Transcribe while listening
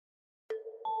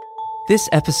This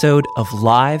episode of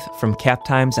Live from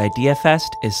CapTimes Idea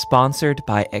Fest is sponsored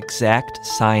by Exact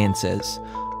Sciences.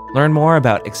 Learn more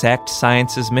about Exact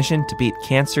Sciences' mission to beat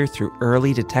cancer through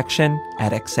early detection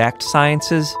at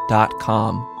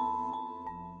exactsciences.com.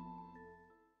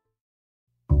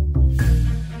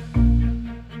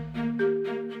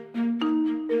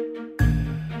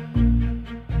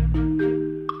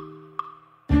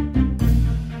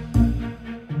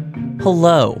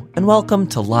 Hello, and welcome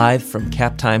to Live from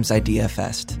CapTimes Idea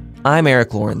Fest. I'm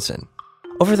Eric Lorenzen.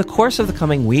 Over the course of the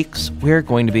coming weeks, we're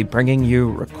going to be bringing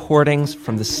you recordings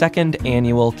from the second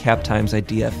annual CapTimes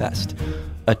Idea Fest,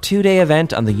 a two-day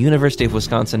event on the University of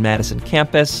Wisconsin-Madison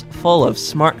campus full of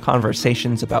smart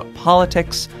conversations about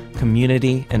politics,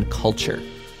 community, and culture.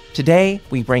 Today,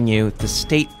 we bring you the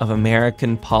State of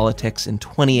American Politics in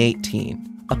 2018,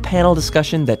 a panel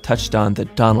discussion that touched on the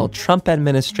Donald Trump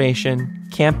administration,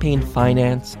 campaign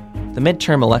finance, the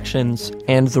midterm elections,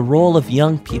 and the role of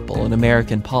young people in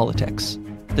American politics.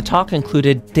 The talk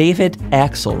included David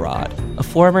Axelrod, a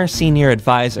former senior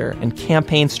advisor and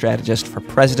campaign strategist for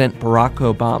President Barack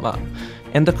Obama,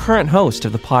 and the current host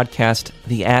of the podcast,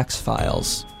 The Axe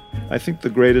Files. I think the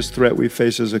greatest threat we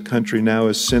face as a country now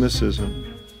is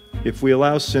cynicism. If we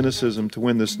allow cynicism to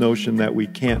win this notion that we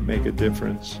can't make a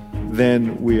difference,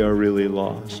 then we are really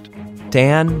lost.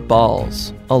 Dan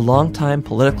Balz, a longtime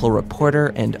political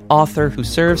reporter and author who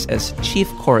serves as chief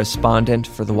correspondent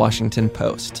for The Washington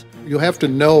Post. You have to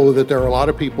know that there are a lot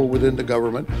of people within the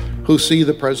government who see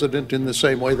the president in the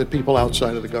same way that people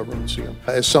outside of the government see him,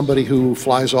 as somebody who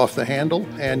flies off the handle,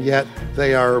 and yet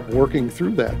they are working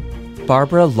through that.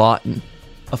 Barbara Lawton,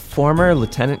 a former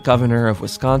lieutenant governor of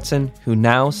Wisconsin who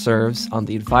now serves on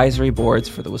the advisory boards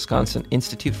for the Wisconsin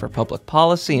Institute for Public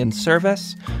Policy and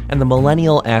Service and the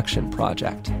Millennial Action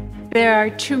Project. There are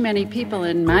too many people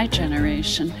in my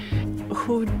generation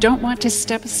who don't want to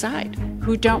step aside,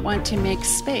 who don't want to make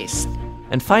space.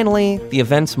 And finally, the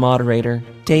event's moderator,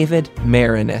 David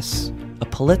Maraniss, a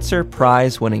Pulitzer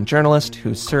Prize-winning journalist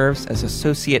who serves as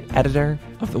associate editor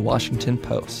of The Washington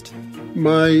Post.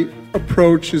 My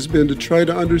approach has been to try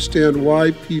to understand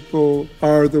why people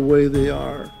are the way they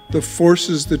are, the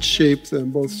forces that shape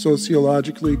them, both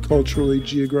sociologically, culturally,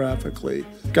 geographically.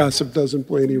 Gossip doesn't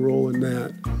play any role in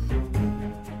that.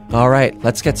 All right,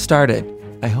 let's get started.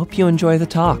 I hope you enjoy the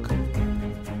talk.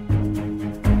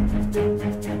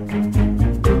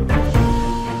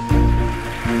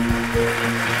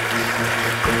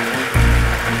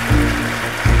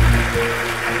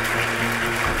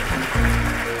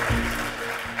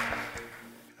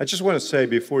 I just want to say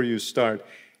before you start,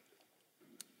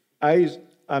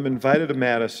 I'm invited to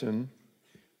Madison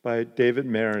by David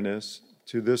Maraniss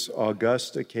to this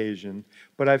august occasion,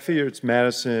 but I figure it's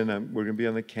Madison, we're going to be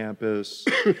on the campus,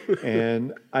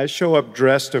 and I show up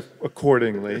dressed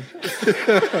accordingly.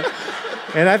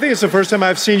 And I think it's the first time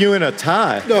I've seen you in a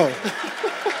tie. No.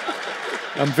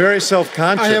 I'm very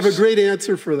self-conscious. I have a great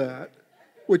answer for that,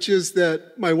 which is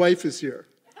that my wife is here.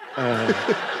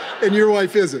 And your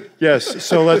wife isn't. Yes,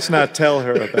 so let's not tell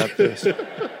her about this.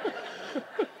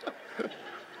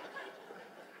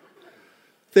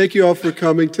 Thank you all for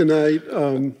coming tonight.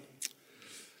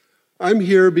 I'm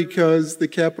here because the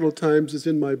Capital Times is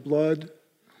in my blood,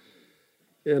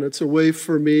 and it's a way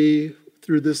for me,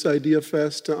 through this Idea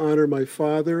Fest, to honor my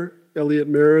father,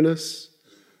 Elliot Maraniss,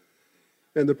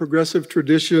 and the progressive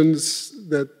traditions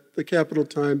that the Capital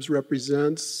Times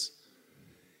represents,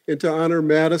 and to honor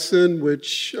Madison,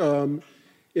 which in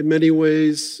many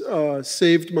ways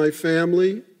saved my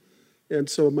family. And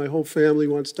so my whole family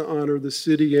wants to honor the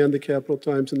city and the Capital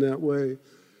Times in that way.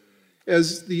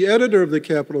 As the editor of the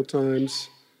Capital Times,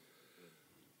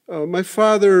 my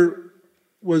father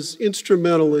was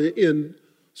instrumental in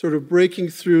sort of breaking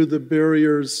through the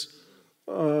barriers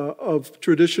of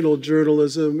traditional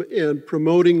journalism and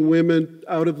promoting women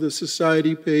out of the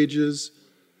society pages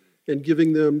and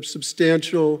giving them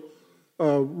substantial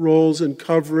roles in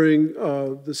covering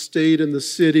the state and the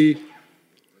city.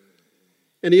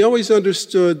 And he always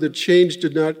understood that change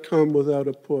did not come without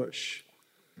a push.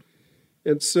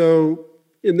 And so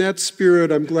in that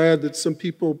spirit, I'm glad that some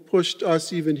people pushed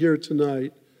us even here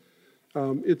tonight.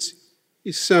 It's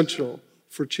essential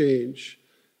for change.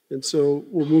 And so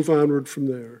we'll move onward from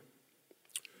there.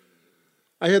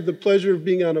 I had the pleasure of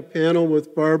being on a panel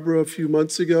with Barbara a few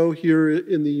months ago here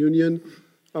in the Union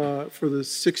for the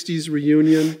 60s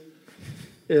reunion.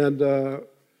 And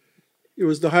it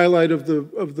was the highlight of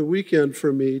the weekend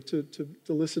for me to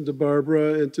listen to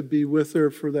Barbara and to be with her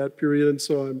for that period. And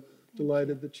so I'm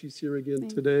delighted that she's here again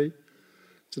tonight.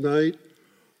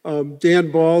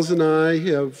 Dan Balz and I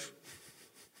have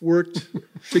worked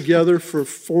together for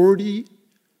 40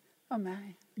 Oh,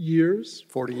 my. years.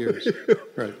 40 years.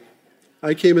 Right.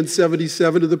 I came in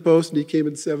 77 to the Post, and he came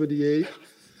in 78.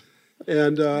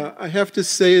 And I have to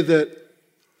say that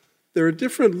there are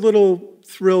different little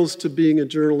thrills to being a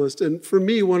journalist. And for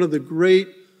me, one of the great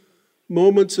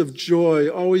moments of joy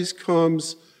always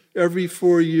comes every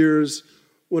 4 years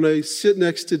when I sit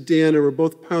next to Dan and we're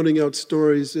both pounding out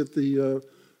stories at the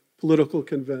political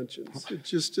conventions.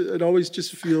 It always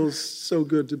just feels so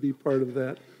good to be part of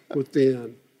that with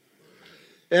Dan.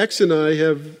 X and I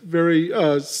have very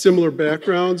similar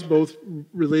backgrounds, both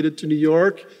related to New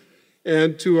York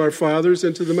and to our fathers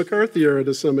and to the McCarthy era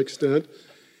to some extent.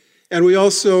 And we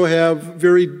also have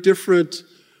very different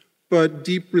but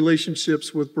deep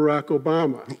relationships with Barack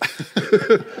Obama.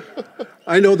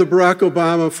 I know the Barack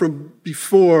Obama from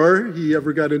before he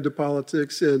ever got into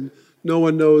politics, and no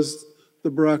one knows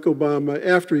the Barack Obama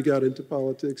after he got into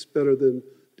politics better than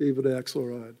David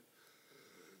Axelrod.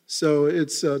 So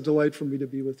it's a delight for me to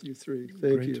be with you three. Thank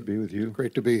you. Great to be with you.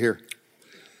 Great to be here.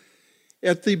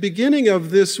 At the beginning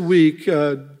of this week,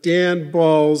 Dan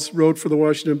Balls wrote for the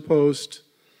Washington Post,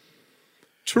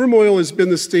 "Turmoil has been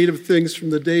the state of things from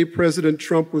the day President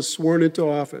Trump was sworn into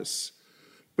office,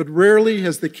 but rarely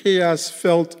has the chaos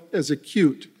felt as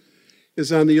acute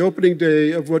as on the opening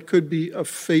day of what could be a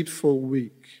fateful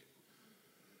week."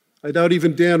 I doubt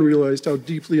even Dan realized how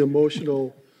deeply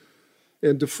emotional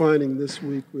and defining this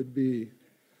week would be.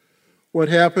 What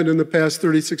happened in the past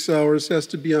 36 hours has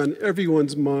to be on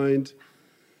everyone's mind,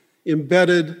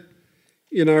 embedded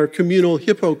in our communal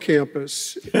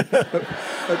hippocampus, a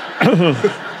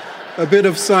bit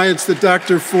of science that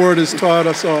Dr. Ford has taught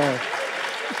us all.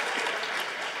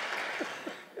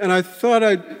 And I thought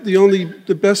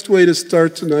the best way to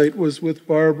start tonight was with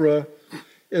Barbara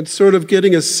and sort of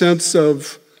getting a sense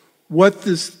of what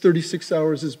this 36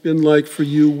 hours has been like for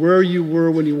you, where you were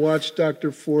when you watched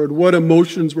Dr. Ford, what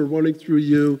emotions were running through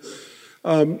you.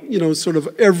 Sort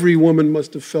of every woman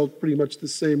must have felt pretty much the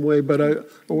same way, but I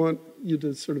want you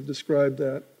to sort of describe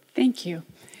that. Thank you.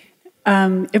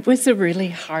 It was a really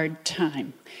hard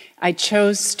time. I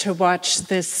chose to watch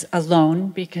this alone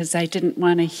because I didn't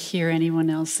want to hear anyone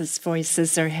else's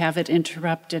voices or have it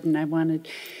interrupted, and I wanted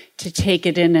to take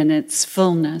it in its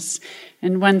fullness.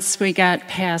 And once we got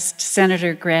past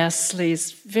Senator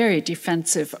Grassley's very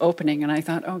defensive opening, and I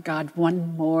thought, oh God,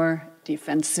 one more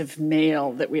defensive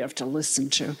male that we have to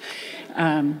listen to.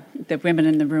 The women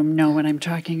in the room know what I'm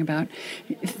talking about.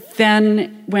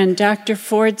 Then when Dr.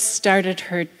 Ford started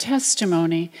her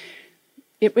testimony,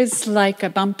 it was like a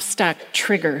bump stock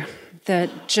trigger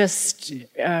that just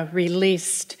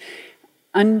released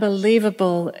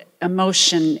unbelievable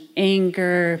emotion,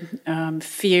 anger,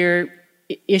 fear,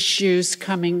 issues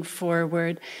coming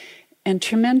forward, and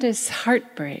tremendous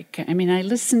heartbreak. I mean, I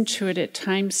listened to it at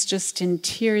times just in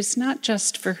tears, not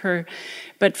just for her,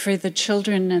 but for the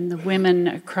children and the women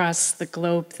across the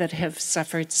globe that have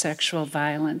suffered sexual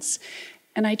violence.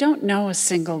 And I don't know a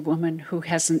single woman who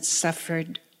hasn't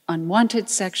suffered unwanted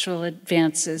sexual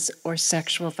advances or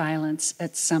sexual violence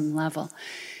at some level.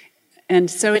 And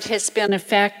so it has been a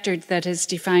factor that has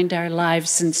defined our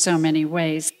lives in so many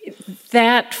ways.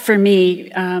 That, for me,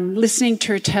 listening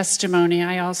to her testimony,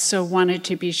 I also wanted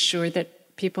to be sure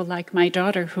that people like my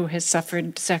daughter, who has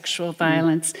suffered sexual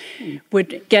violence,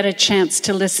 would get a chance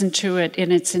to listen to it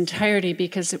in its entirety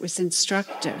because it was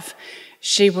instructive.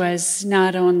 She was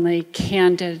not only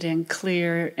candid and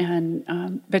clear,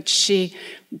 but she,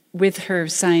 with her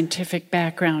scientific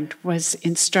background, was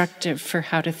instructive for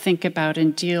how to think about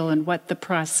and deal and what the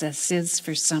process is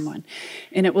for someone.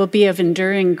 And it will be of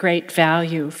enduring great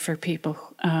value for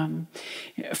people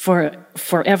for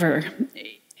forever.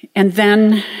 And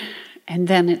then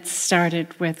it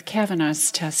started with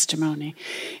Kavanaugh's testimony.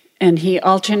 And he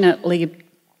alternately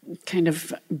kind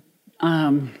of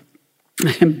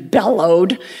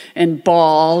bellowed and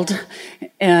bawled,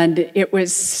 and it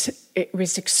was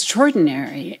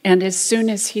extraordinary. And as soon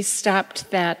as he stopped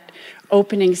that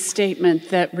opening statement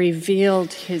that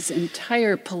revealed his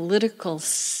entire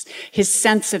his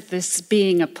sense of this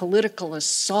being a political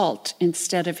assault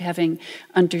instead of having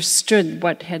understood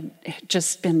what had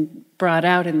just been brought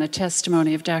out in the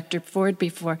testimony of Dr. Ford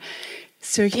before.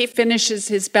 So he finishes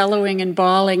his bellowing and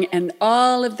bawling, and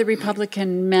all of the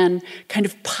Republican men kind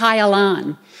of pile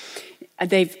on.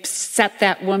 They've set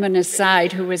that woman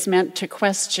aside who was meant to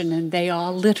question, and they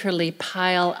all literally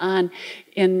pile on.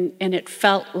 And it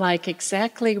felt like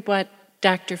exactly what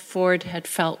Dr. Ford had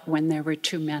felt when there were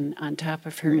two men on top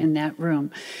of her in that room.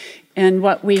 And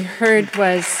what we heard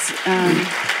was,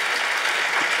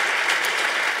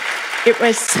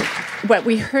 what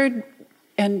we heard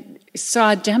and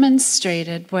saw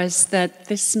demonstrated was that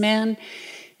this man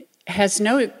has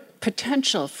no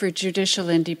potential for judicial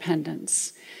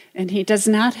independence, and he does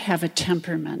not have a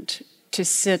temperament to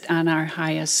sit on our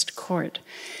highest court.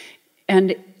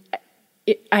 And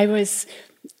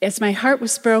as my heart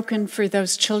was broken for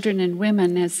those children and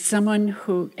women, as someone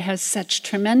who has such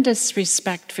tremendous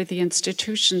respect for the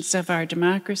institutions of our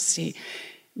democracy,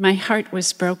 my heart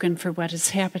was broken for what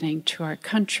is happening to our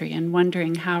country and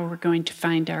wondering how we're going to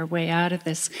find our way out of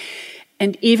this.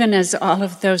 And even as all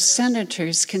of those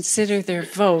senators consider their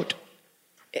vote,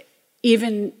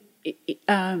 even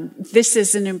this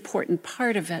is an important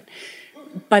part of it,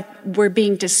 but we're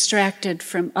being distracted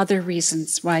from other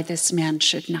reasons why this man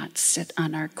should not sit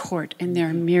on our court, and there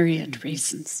are myriad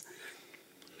reasons.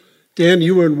 Dan,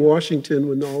 you were in Washington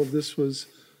when all of this was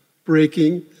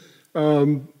breaking.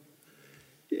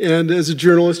 And as a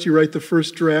journalist, you write the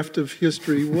first draft of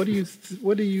history. What do you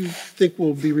think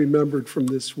will be remembered from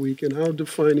this week, and how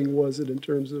defining was it in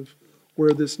terms of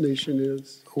where this nation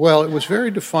is? Well, it was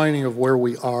very defining of where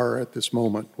we are at this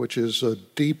moment, which is a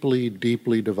deeply,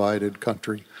 deeply divided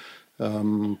country.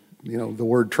 The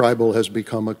word tribal has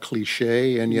become a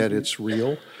cliche, and yet it's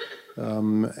real.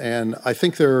 And I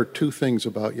think there are two things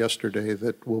about yesterday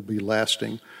that will be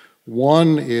lasting.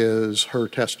 One is her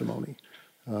testimony,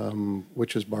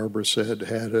 which, as Barbara said,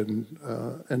 had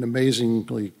an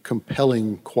amazingly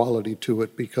compelling quality to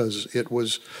it because it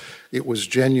was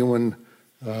genuine.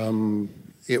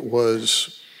 It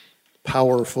was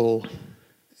powerful.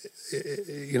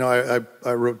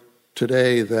 I wrote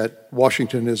today that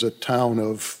Washington is a town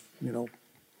of,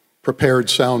 prepared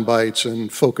sound bites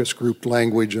and focus group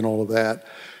language and all of that,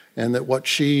 and that what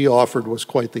she offered was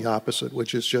quite the opposite,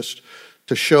 which is just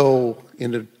to show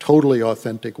in a totally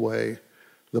authentic way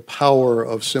the power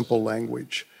of simple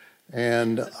language.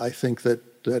 And I think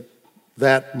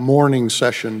that morning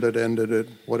session that ended at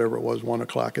whatever it was, 1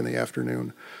 o'clock in the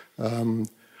afternoon,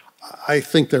 I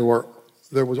think there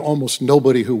was almost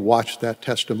nobody who watched that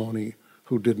testimony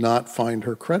who did not find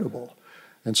her credible.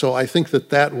 And so I think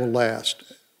that will last.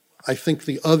 I think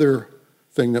the other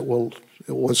thing that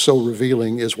was so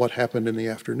revealing is what happened in the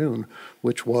afternoon,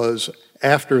 which was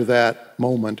after that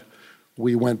moment,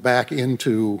 we went back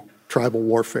into tribal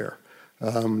warfare.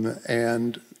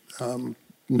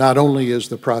 Not only is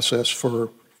the process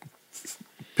for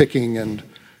picking and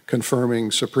confirming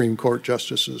Supreme Court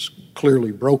justices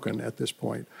clearly broken at this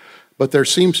point, but there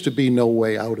seems to be no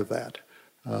way out of that.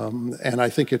 And I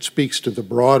think it speaks to the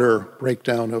broader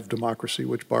breakdown of democracy,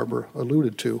 which Barbara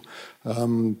alluded to.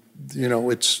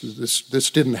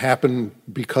 This didn't happen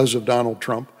because of Donald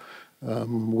Trump.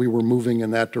 We were moving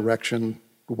in that direction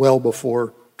well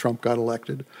before Trump got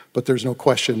elected, but there's no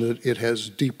question that it has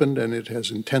deepened and it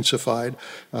has intensified.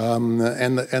 And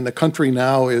the country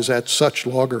now is at such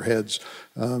loggerheads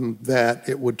that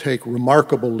it would take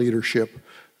remarkable leadership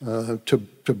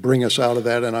to bring us out of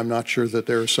that, and I'm not sure that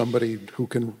there is somebody who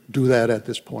can do that at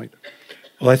this point.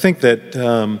 Well, I think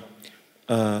that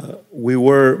we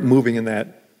were moving in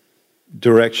that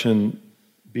direction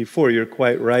before. You're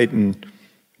quite right, and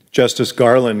Justice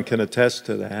Garland can attest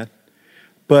to that.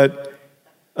 But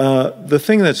the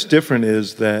thing that's different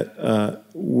is that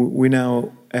we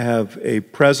now have a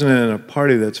president and a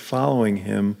party that's following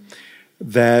him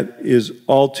that is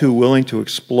all too willing to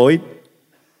exploit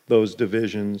those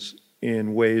divisions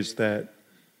in ways that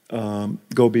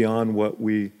go beyond what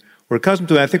we were accustomed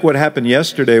to. I think what happened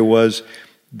yesterday was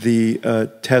the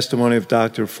testimony of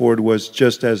Dr. Ford was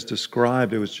just as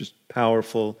described. It was just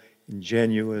powerful,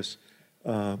 ingenuous,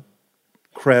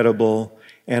 credible.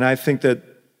 And I think that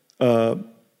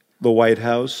the White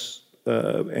House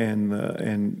and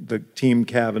the team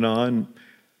Kavanaugh and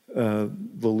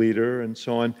the leader and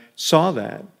so on saw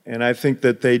that. And I think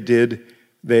that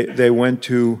they went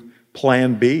to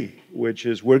plan B, which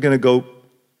is we're going to go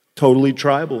totally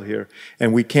tribal here.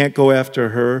 And we can't go after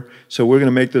her, so we're going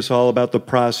to make this all about the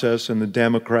process and the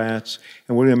Democrats,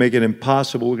 and we're going to make it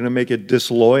impossible. We're going to make it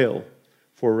disloyal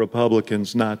for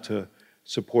Republicans not to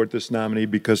support this nominee,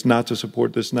 because not to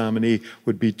support this nominee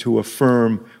would be to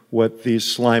affirm what these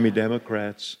slimy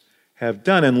Democrats have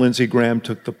done. And Lindsey Graham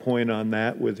took the point on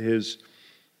that with his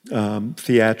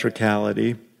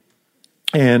theatricality.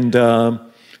 And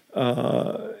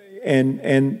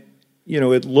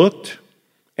it looked,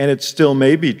 and it still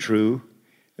may be true,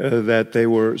 that they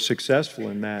were successful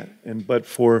in that. But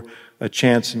for a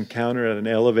chance encounter at an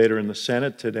elevator in the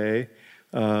Senate today,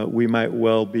 we might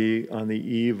well be on the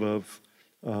eve of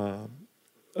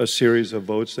a series of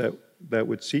votes that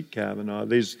would seat Kavanaugh.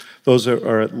 Those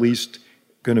are at least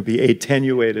going to be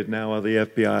attenuated now while the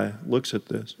FBI looks at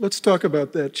this. Let's talk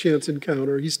about that chance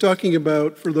encounter. He's talking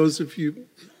about, for those of you,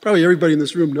 probably everybody in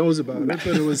this room knows about it, but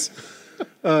it was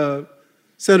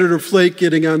Senator Flake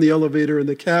getting on the elevator in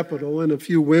the Capitol, and a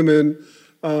few women,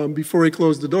 before he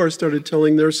closed the door, started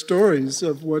telling their stories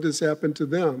of what has happened to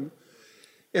them.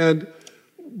 And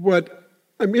what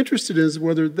I'm interested in is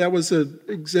whether that was an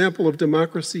example of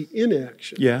democracy in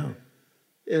action. Yeah.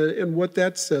 And what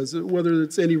that says, whether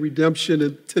it's any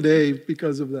redemption today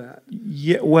because of that.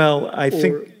 Yeah, well, I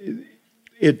think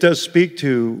it does speak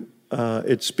to,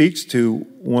 it speaks to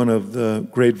one of the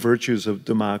great virtues of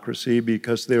democracy,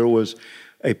 because there was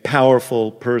a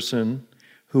powerful person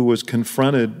who was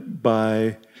confronted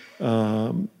by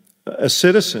a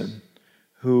citizen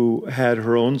who had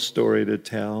her own story to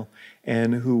tell,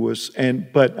 and who was,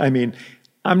 but I mean,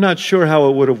 I'm not sure how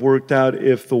it would have worked out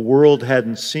if the world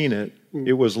hadn't seen it.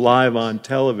 It was live on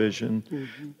television,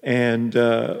 and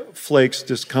Flake's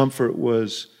discomfort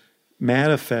was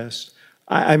manifest.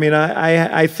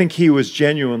 I think he was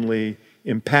genuinely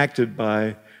impacted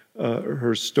by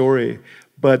her story,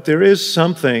 but there is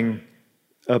something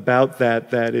about that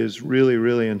that is really,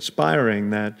 really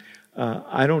inspiring. That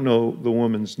I don't know the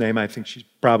woman's name. I think it's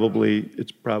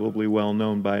probably well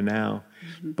known by now,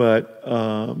 but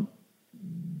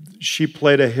she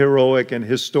played a heroic and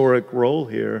historic role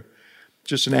here.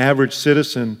 Just an average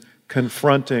citizen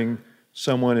confronting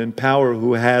someone in power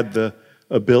who had the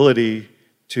ability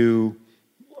to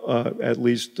at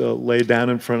least lay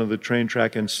down in front of the train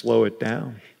track and slow it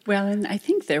down. Well, and I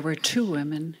think there were two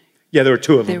women. Yeah, there were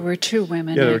two of them. There were two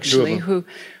women, Yeah, actually, who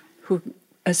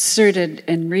asserted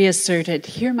and reasserted,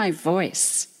 hear my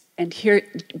voice, and here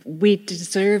we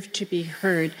deserve to be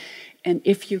heard, and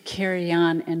if you carry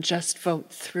on and just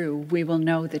vote through, we will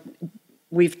know that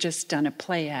we've just done a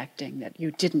play acting, that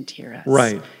you didn't hear us.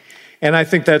 Right. And I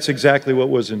think that's exactly what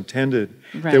was intended.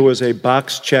 Right. There was a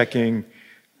box-checking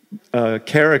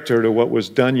character to what was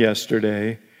done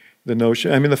yesterday. The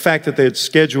notion, I mean, the fact that they had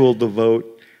scheduled the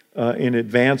vote in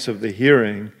advance of the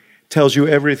hearing tells you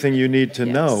everything you need to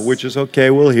know, which is, okay,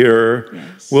 we'll hear her,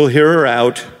 we'll hear her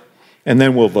out, and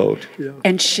then we'll vote. Yeah.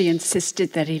 And she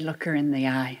insisted that he look her in the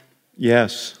eye.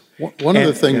 Yes. One of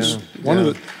the things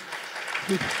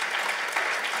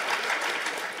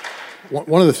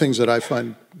that I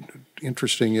find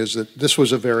interesting is that this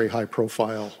was a very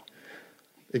high-profile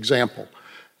example,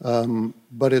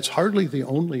 but it's hardly the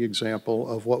only example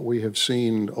of what we have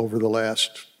seen over the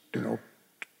last,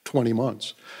 20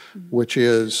 months, which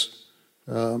is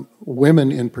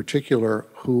women in particular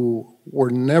who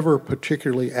were never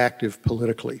particularly active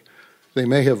politically. They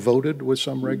may have voted with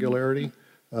some regularity,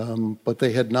 but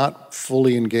they had not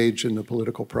fully engaged in the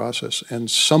political process. And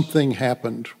something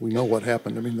happened. We know what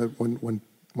happened. I mean,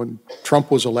 when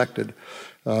Trump was elected,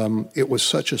 it was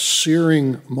such a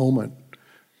searing moment.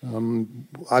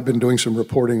 I've been doing some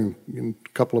reporting in a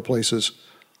couple of places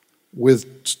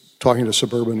with talking to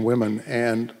suburban women,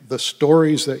 and the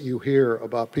stories that you hear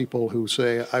about people who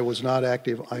say, I was not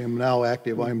active, I am now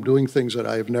active, I am doing things that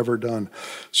I have never done.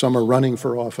 Some are running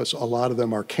for office, a lot of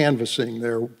them are canvassing,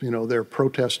 they're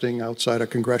protesting outside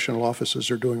of congressional offices,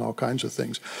 they're doing all kinds of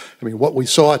things. I mean, what we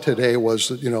saw today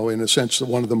was, in a sense,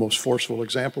 one of the most forceful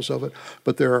examples of it,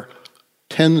 but there are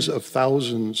tens of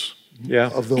thousands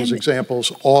of those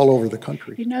examples all over the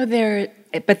country.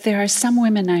 But there are some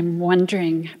women I'm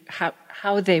wondering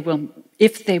how they will,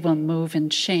 if they will move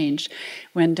and change.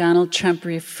 When Donald Trump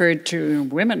referred to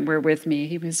women were with me,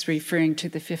 he was referring to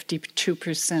the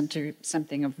 52% or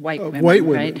something of white women,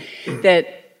 right?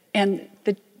 And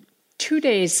the 2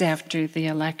 days after the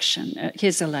election,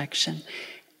 his election,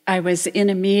 I was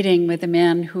in a meeting with a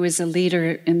man who is a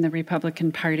leader in the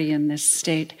Republican Party in this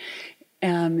state,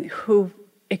 who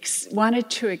wanted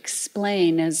to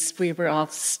explain, as we were all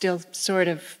still sort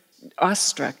of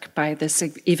awestruck by this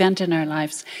event in our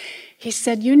lives. He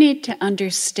said, you need to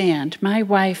understand, my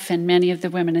wife and many of the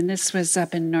women, and this was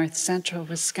up in north central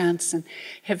Wisconsin,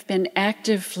 have been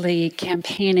actively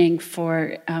campaigning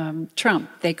for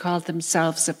Trump. They called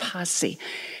themselves a posse.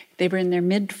 They were in their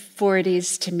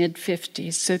mid-40s to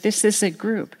mid-50s, so this is a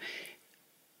group.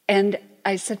 And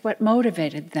I said, what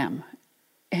motivated them?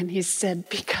 And he said,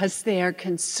 because they are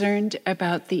concerned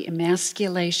about the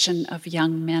emasculation of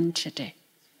young men today.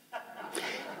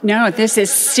 No, this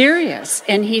is serious.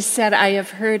 And he said, I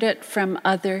have heard it from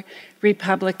other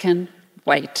Republican,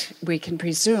 white, we can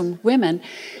presume, women.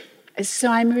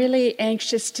 So I'm really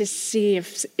anxious to see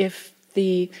if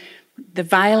the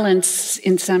violence,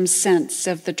 in some sense,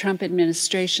 of the Trump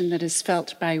administration that is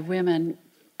felt by women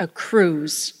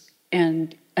accrues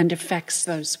and affects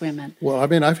those women. Well, I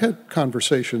mean, I've had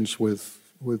conversations with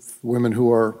women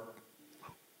who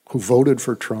voted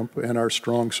for Trump and are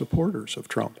strong supporters of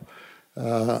Trump.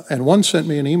 And one sent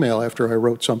me an email after I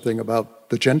wrote something about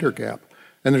the gender gap.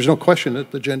 And there's no question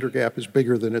that the gender gap is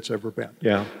bigger than it's ever been.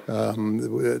 Yeah.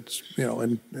 It's,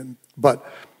 but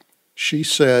she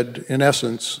said, in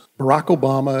essence, Barack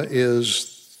Obama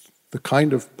is the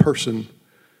kind of person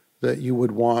that you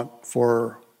would want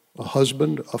for a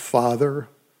husband, a father,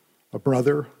 a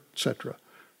brother, etc.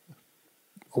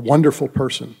 A wonderful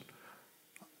person.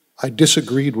 I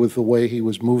disagreed with the way he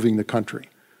was moving the country.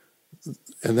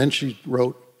 And then she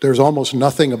wrote, there's almost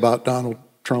nothing about Donald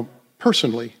Trump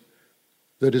personally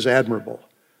that is admirable.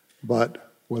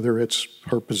 But whether it's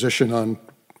her position on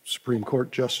Supreme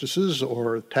Court justices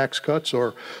or tax cuts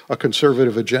or a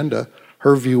conservative agenda,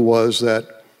 her view was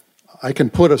that I can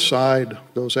put aside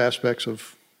those aspects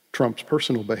of Trump's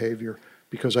personal behavior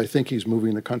because I think he's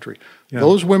moving the country. Yeah.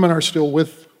 Those women are still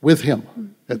with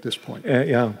him at this point.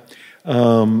 Yeah.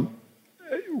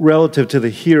 Relative to the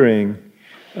hearing,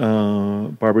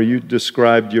 Barbara, you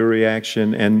described your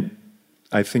reaction, and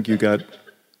I think you got a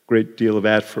great deal of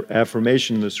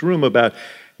affirmation in this room about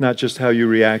not just how you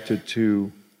reacted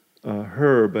to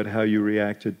her, but how you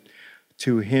reacted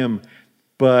to him.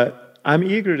 But I'm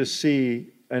eager to see,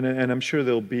 and I'm sure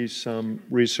there'll be some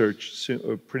research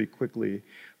soon, pretty quickly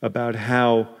about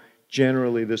how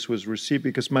generally this was received,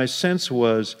 because my sense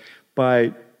was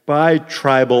by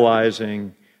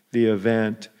tribalizing the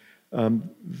event,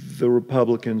 the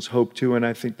Republicans hope to, and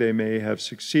I think they may have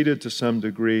succeeded to some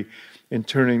degree in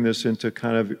turning this into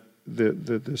kind of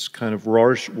this kind of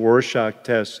Rorschach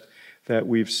test that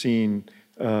we've seen,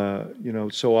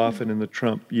 so often in the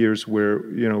Trump years,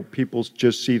 where people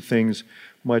just see things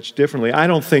much differently. I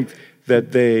don't think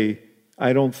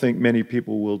many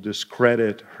people will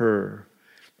discredit her,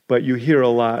 but you hear a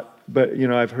lot. But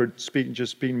I've heard speaking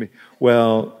to me.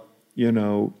 Well,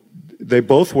 they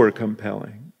both were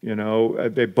compelling.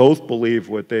 They both believe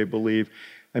what they believe.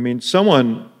 I mean,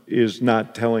 someone is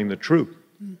not telling the truth.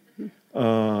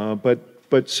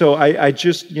 But so I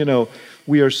just,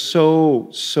 we are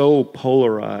so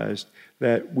polarized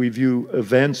that we view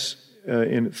events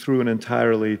through an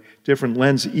entirely different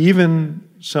lens. Even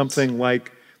something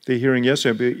like the hearing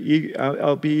yesterday,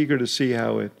 I'll be eager to see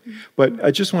how it. But I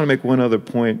just want to make one other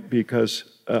point, because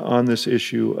on this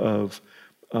issue of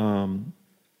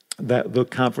the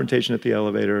confrontation at the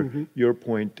elevator, your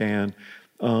point, Dan.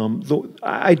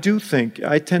 I do think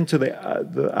I tend to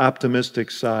the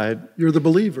optimistic side. You're the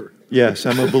believer. Yes,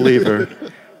 I'm a believer.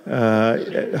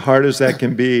 Hard as that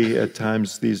can be at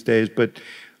times these days, but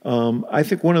I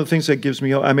think one of the things that gives me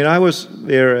hope. I mean, I was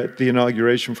there at the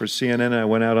inauguration for CNN, and I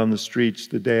went out on the streets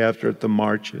the day after at the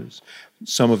marches.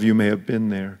 Some of you may have been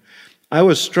there. I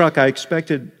was struck. I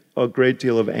expected a great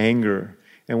deal of anger,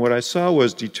 and what I saw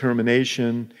was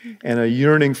determination and a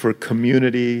yearning for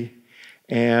community.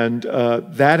 And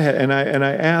and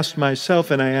I asked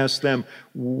myself, and I asked them,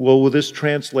 well, will this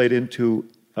translate into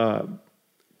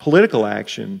political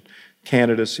action,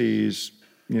 candidacies,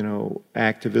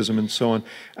 activism, and so on?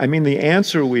 I mean, the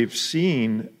answer we've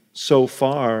seen so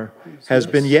far has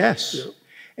been yes. Yeah.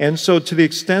 And so, to the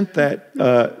extent that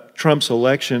Trump's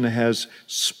election has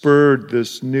spurred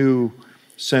this new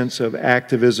sense of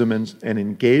activism and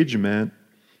engagement,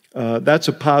 that's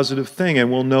a positive thing,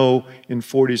 and we'll know in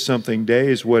 40-something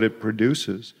days what it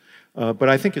produces. But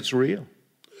I think it's real.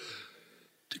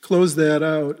 To close that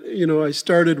out, I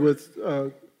started with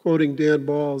quoting Dan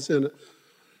Balls, and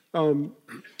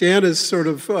Dan is sort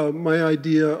of my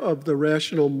idea of the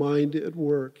rational mind at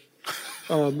work.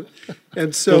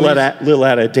 And so little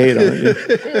out of date on you.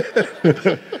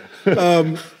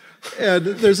 And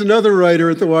there's another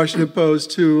writer at the Washington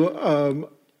Post who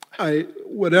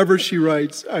whatever she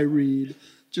writes, I read,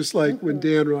 just like when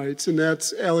Dan writes, and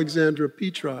that's Alexandra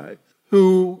Petri,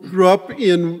 who grew up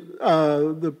in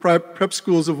the prep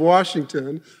schools of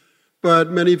Washington,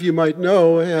 but many of you might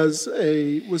know has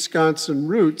a Wisconsin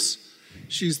roots.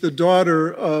 She's the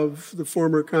daughter of the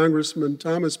former Congressman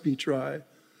Thomas Petri,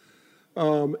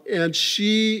 and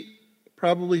she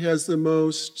probably has the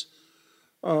most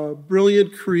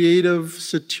brilliant, creative,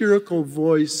 satirical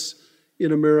voice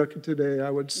in America today, I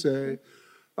would say.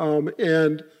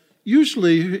 And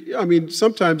usually, I mean,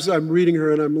 sometimes I'm reading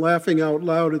her and I'm laughing out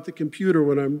loud at the computer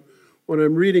when I'm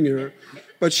reading her.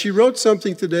 But she wrote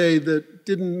something today that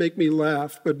didn't make me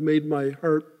laugh, but made my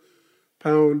heart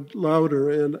pound louder.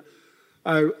 And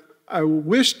I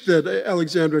wished that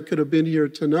Alexandra could have been here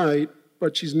tonight,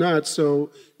 but she's not, so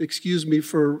excuse me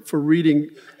for reading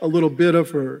a little bit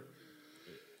of her.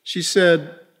 She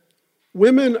said,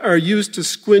 "Women are used to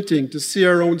squinting to see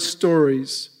our own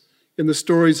stories in the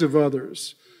stories of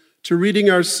others, to reading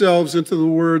ourselves into the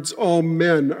words, all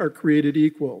men are created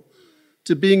equal,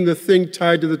 to being the thing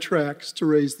tied to the tracks to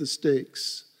raise the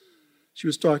stakes." She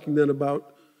was talking then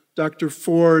about Dr.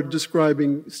 Ford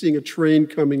describing seeing a train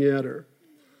coming at her.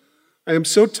 I am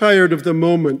so tired of the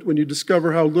moment when you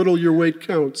discover how little your weight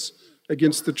counts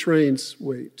against the train's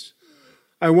weight.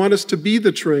 I want us to be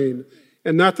the train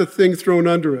and not the thing thrown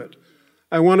under it.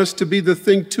 I want us to be the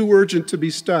thing too urgent to be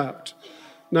stopped,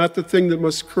 not the thing that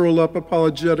must curl up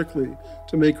apologetically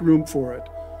to make room for it.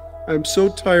 I'm so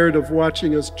tired of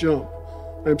watching us jump.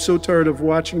 I'm so tired of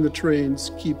watching the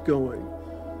trains keep going.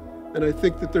 And I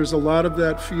think that there's a lot of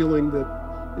that feeling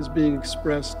that is being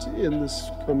expressed in this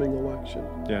coming election.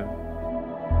 Yeah.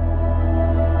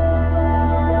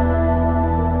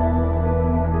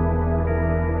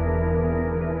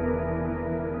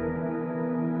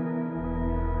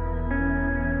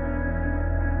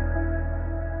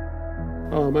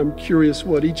 I'm curious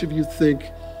what each of you think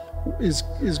is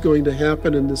going to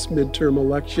happen in this midterm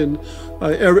election.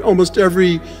 Almost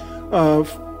every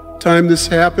time this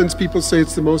happens, people say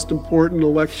it's the most important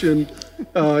election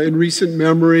in recent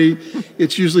memory.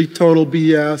 It's usually total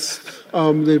BS.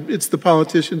 It's the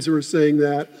politicians who are saying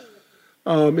that.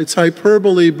 It's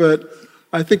hyperbole, but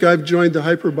I think I've joined the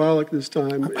hyperbolic this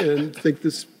time and think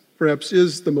this perhaps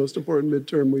is the most important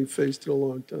midterm we've faced in a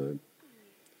long time.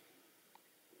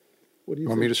 What do you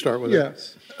Want me to start with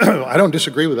Yes. that? I don't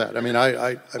disagree with that. I mean,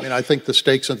 I think the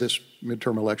stakes of this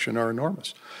midterm election are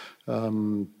enormous.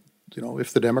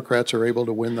 If the Democrats are able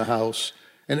to win the House,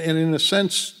 and in a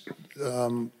sense,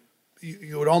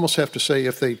 you would almost have to say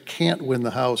if they can't win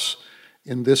the House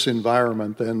in this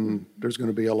environment, then there's going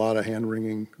to be a lot of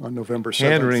hand-wringing on November 7th.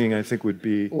 Hand-wringing, I think, would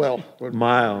be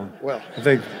mild. Well, I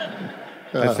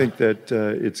think that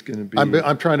it's going to be...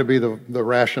 I'm trying to be the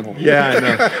rational. Yeah, I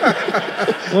know.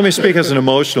 Let me speak as an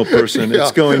emotional person. Yeah.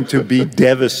 It's going to be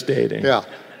devastating. Yeah.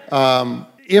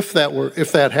 If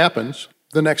that happens,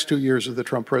 the next 2 years of the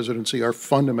Trump presidency are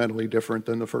fundamentally different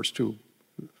than the first two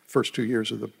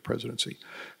years of the presidency.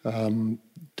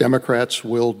 Democrats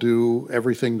will do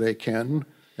everything they can,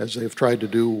 as they've tried to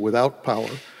do without power,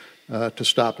 to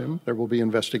stop him. There will be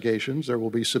investigations, there will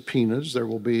be subpoenas, there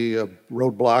will be a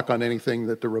roadblock on anything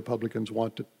that the Republicans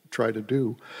want to try to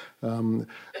do.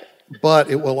 But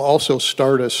it will also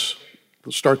start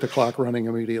the clock running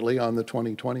immediately on the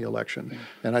 2020 election.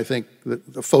 And I think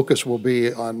that the focus will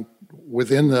be on,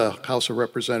 within the House of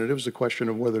Representatives, the question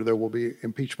of whether there will be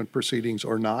impeachment proceedings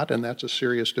or not, and that's a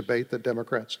serious debate that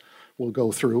Democrats will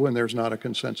go through, and there's not a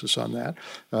consensus on that.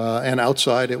 And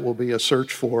outside, it will be a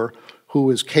search for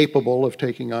who is capable of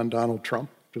taking on Donald Trump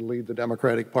to lead the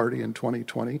Democratic Party in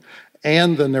 2020.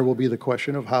 And then there will be the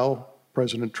question of how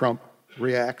President Trump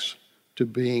reacts to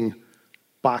being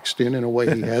boxed in a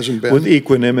way he hasn't been. With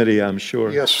equanimity, I'm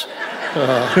sure. Yes.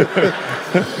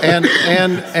 And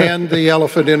the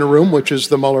elephant in the room, which is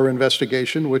the Mueller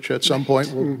investigation, which at some point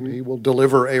he will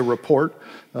deliver a report,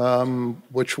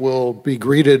 which will be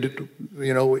greeted,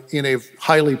 in a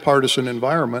highly partisan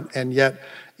environment, and yet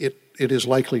it is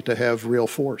likely to have real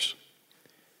force.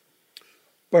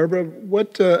 Barbara,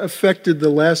 what effect did the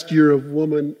last year of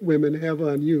women have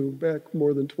on you back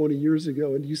more than 20 years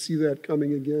ago? And do you see that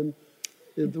coming again?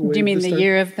 Do you mean the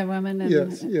year of the woman?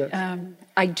 Yes.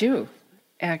 I do,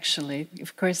 actually.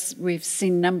 Of course, we've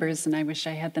seen numbers, and I wish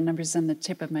I had the numbers on the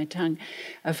tip of my tongue,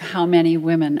 of how many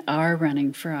women are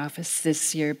running for office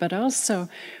this year, but also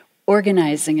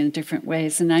organizing in different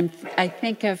ways. And I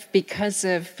think of, because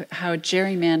of how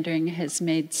gerrymandering has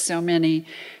made so many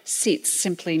seats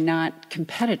simply not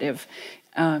competitive,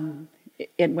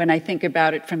 when I think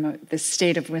about it from the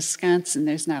state of Wisconsin,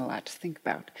 there's not a lot to think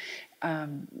about.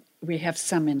 We have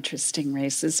some interesting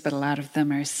races, but a lot of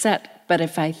them are set. But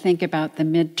if I think about the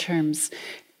midterms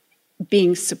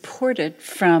being supported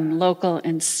from local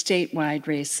and statewide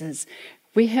races,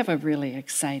 we have a really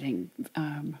exciting,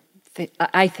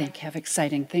 I think, have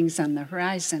exciting things on the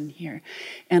horizon here.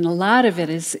 And a lot of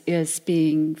it is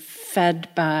being fed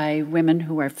by women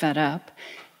who are fed up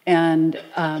and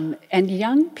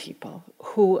young people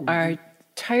who are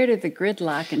tired of the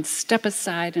gridlock and step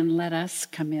aside and let us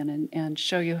come in and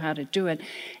show you how to do it,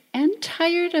 and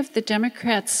tired of the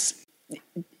Democrats'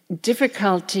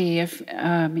 difficulty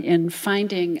in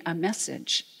finding a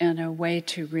message and a way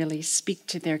to really speak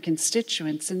to their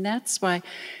constituents. And that's why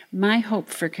my hope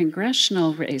for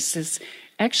congressional races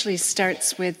actually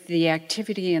starts with the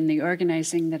activity and the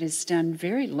organizing that is done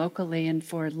very locally and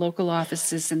for local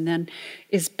offices, and then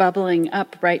is bubbling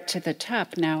up right to the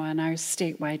top now on our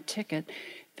statewide ticket,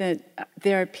 that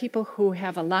there are people who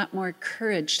have a lot more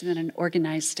courage than an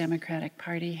organized Democratic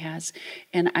Party has,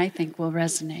 and I think will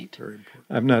resonate.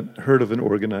 I've not heard of an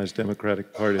organized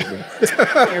Democratic Party, but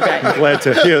You're right. I'm glad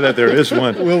to hear that there is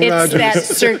one. It's that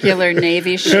circular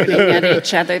Navy shooting at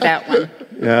each other, that one.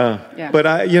 Yeah. But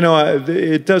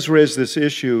it does raise this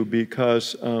issue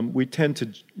because we tend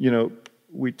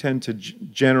to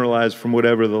generalize from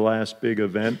whatever the last big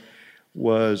event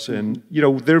was, and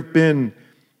there's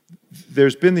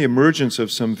been the emergence of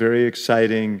some very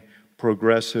exciting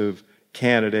progressive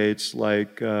candidates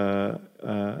like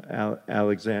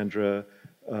Alexandra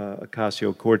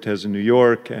Ocasio-Cortez in New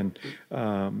York, and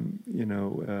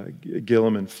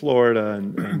Gillum in Florida,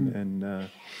 and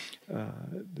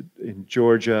in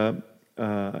Georgia,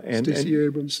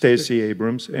 and Stacey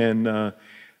Abrams, and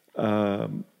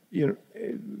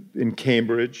in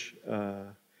Cambridge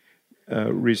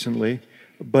recently.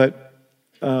 But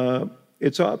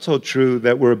it's also true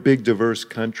that we're a big, diverse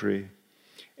country,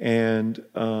 and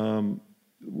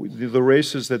the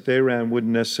races that they ran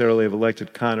wouldn't necessarily have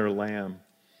elected Connor Lamb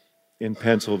in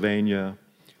Pennsylvania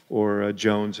or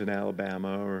Jones in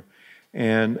Alabama,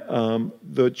 and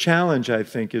the challenge, I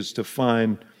think, is to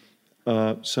find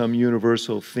some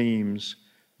universal themes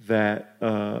that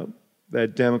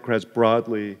Democrats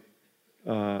broadly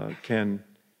can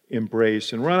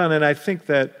embrace and run on. And I think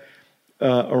that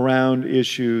around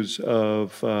issues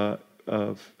of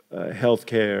health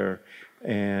care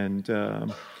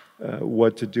and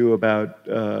what to do about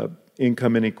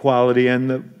income inequality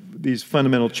and these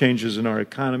fundamental changes in our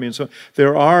economy. And so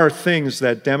there are things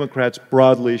that Democrats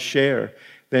broadly share.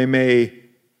 They may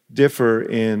differ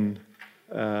in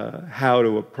how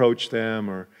to approach them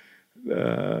or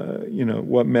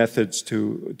what methods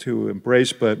to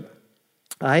embrace. But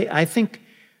I think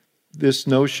this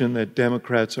notion that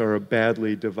Democrats are a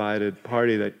badly divided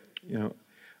party, that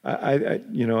I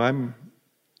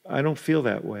don't feel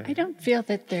that way. I don't feel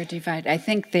that they're divided. I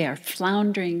think they are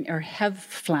floundering or have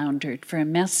floundered for a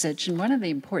message. And one of the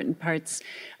important parts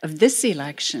of this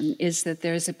election is that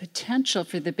there's a potential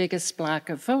for the biggest block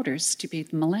of voters to be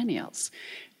millennials,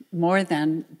 more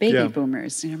than baby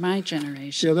boomers, my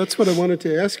generation. Yeah, that's what I wanted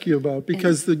to ask you about,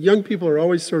 because the young people are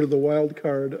always sort of the wild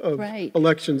card of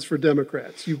elections for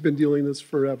Democrats. You've been dealing this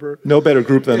forever. No better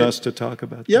group than us to talk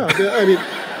about that. Yeah, I mean,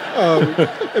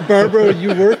 Barbara,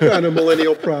 you work on a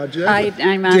millennial project.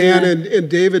 I'm on Dan and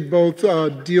David both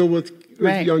deal with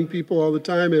young people all the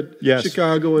time at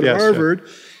Chicago and Harvard.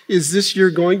 Is this year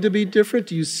going to be different?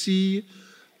 Do you see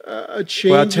a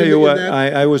change? Well, I'll tell you what,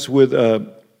 I was with...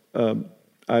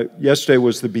 yesterday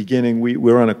was the beginning.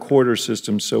 We're on a quarter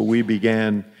system, so we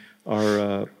began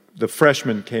our... the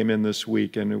freshmen came in this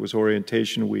week, and it was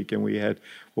orientation week, and we had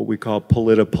what we call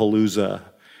Politipalooza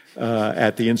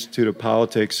at the Institute of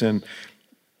Politics. And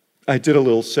I did a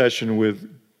little session with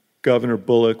Governor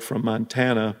Bullock from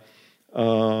Montana,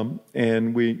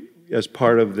 and we, as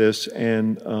part of this,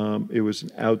 and it was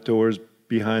outdoors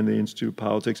behind the Institute of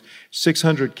Politics.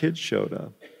 600 kids showed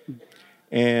up.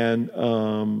 And...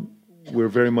 we're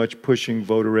very much pushing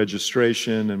voter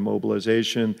registration and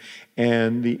mobilization,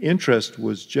 and the interest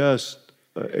was just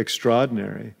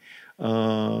extraordinary.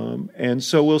 And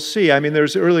so we'll see. I mean,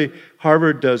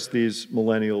 Harvard does these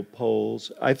millennial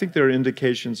polls. I think there are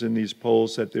indications in these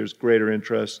polls that there's greater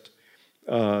interest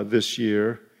this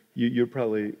year. You're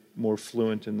probably more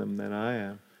fluent in them than I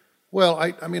am. Well,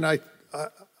 I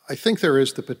think there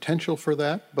is the potential for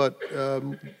that, but,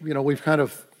 we've kind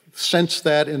of sensed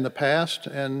that in the past,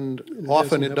 and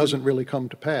often it doesn't really come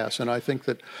to pass. And I think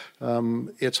that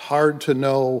it's hard to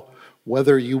know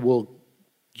whether you will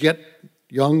get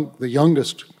the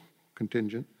youngest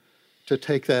contingent to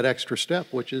take that extra step,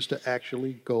 which is to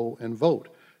actually go and vote.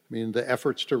 I mean, the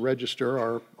efforts to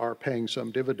register are paying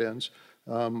some dividends.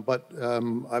 But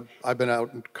I've been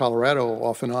out in Colorado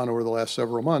off and on over the last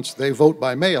several months. They vote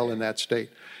by mail in that state.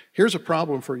 Here's a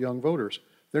problem for young voters.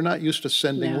 They're not used to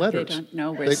sending letters. They don't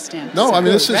know where stamps No, I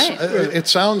mean, this is, right. It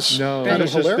sounds kind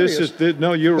of hilarious.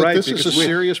 You're right. This is a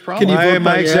serious problem.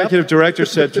 My executive director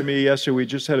said to me yesterday, we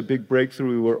just had a big breakthrough.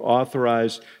 We were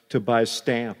authorized to buy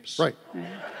stamps. Right.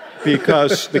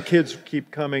 Because the kids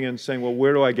keep coming and saying, well,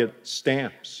 where do I get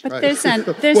stamps? But there's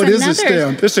what another... is a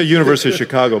stamp? This is the University of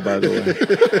Chicago, by the way.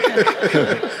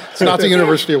 It's not the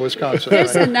University of Wisconsin.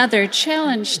 There's another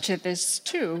challenge to this,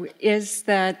 too, is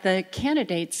that the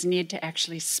candidates need to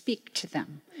actually speak to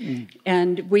them.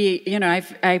 And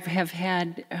I have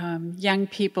had young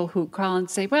people who call and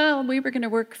say, well, we were going to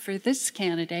work for this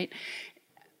candidate,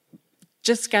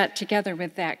 just got together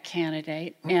with that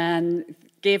candidate, and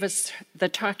gave us the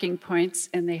talking points,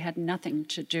 and they had nothing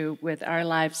to do with our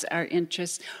lives, our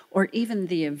interests, or even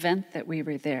the event that we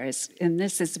were there. And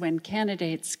this is when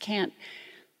candidates can't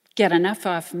get enough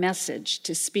off message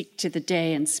to speak to the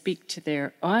day and speak to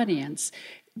their audience.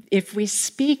 if we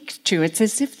speak to, it's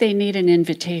as if they need an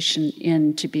invitation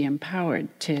in to be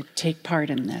empowered to take part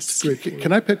in this.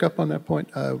 Can I pick up on that point?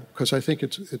 Because I think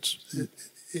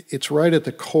it's right at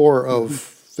the core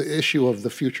of the issue of the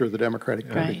future of the Democratic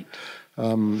Party.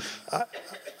 Right.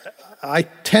 I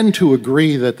tend to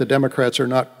agree that the Democrats are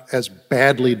not as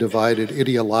badly divided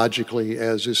ideologically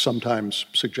as is sometimes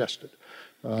suggested.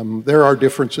 There are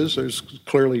differences. There's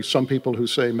clearly some people who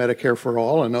say Medicare for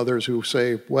all and others who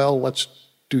say, well, let's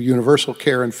do universal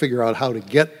care and figure out how to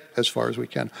get as far as we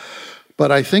can.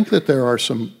 But I think that there are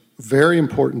some very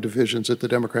important divisions that the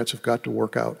Democrats have got to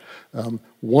work out.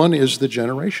 One is the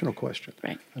generational question.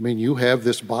 Right. I mean, you have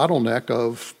this bottleneck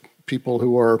of people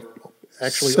who are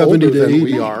actually 70 older to than 80.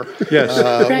 we are,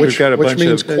 Yes. Right. We've got a which bunch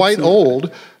means of quite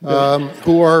old,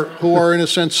 who are in a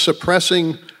sense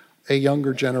suppressing a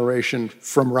younger generation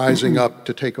from rising up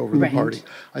to take over the Right. party.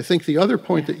 I think the other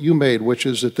point that you made, which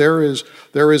is that there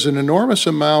is an enormous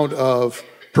amount of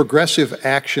progressive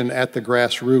action at the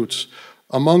grassroots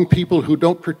among people who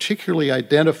don't particularly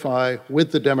identify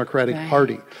with the Democratic Right.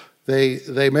 Party.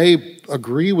 They may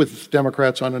agree with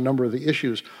Democrats on a number of the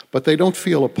issues, but they don't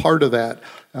feel a part of that.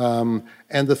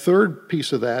 And the third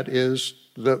piece of that is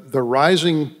the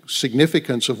rising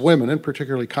significance of women, and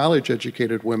particularly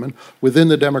college-educated women, within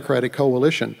the Democratic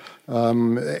coalition.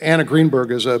 Anna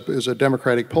Greenberg is a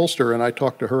Democratic pollster, and I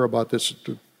talked to her about this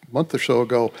a month or so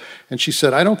ago, and she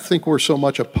said, I don't think we're so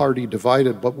much a party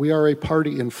divided, but we are a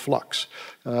party in flux.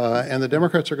 And the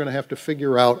Democrats are going to have to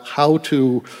figure out how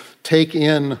to take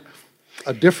in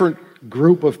a different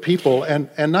group of people and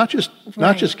not just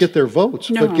get their votes,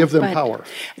 but give them power.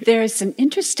 There's an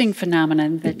interesting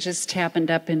phenomenon that just happened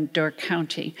up in Door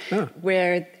County,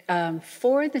 where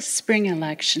for the spring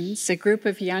elections, a group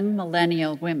of young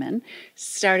millennial women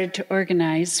started to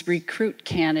organize, recruit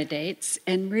candidates,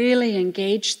 and really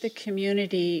engage the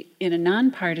community in a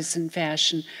nonpartisan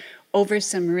fashion over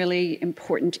some really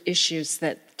important issues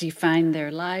that define their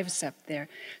lives up there.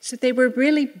 So they were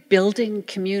really building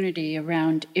community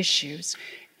around issues,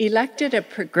 elected a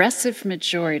progressive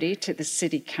majority to the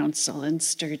city council in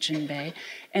Sturgeon Bay,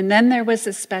 and then there was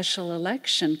a special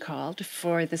election called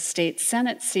for the state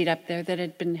Senate seat up there that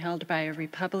had been held by a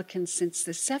Republican since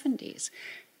the 70s.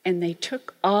 And they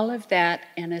took all of that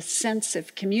and a sense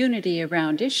of community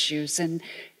around issues and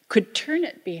could turn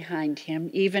it behind him,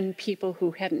 even people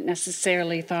who hadn't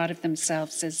necessarily thought of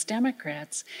themselves as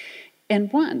Democrats, and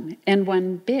won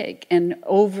big, and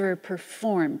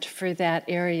overperformed for that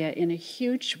area in a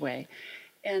huge way.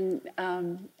 And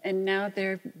now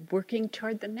they're working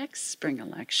toward the next spring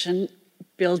election,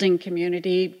 building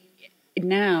community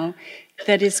now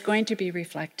that is going to be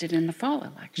reflected in the fall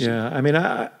election. Yeah, I mean,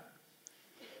 I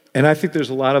think there's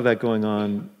a lot of that going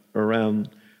on around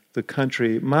the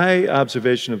country. My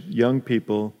observation of young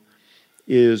people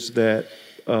is that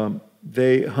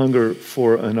they hunger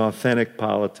for an authentic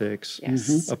politics,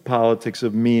 Yes. a politics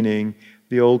of meaning.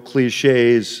 The old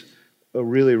cliches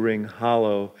really ring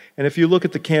hollow. And if you look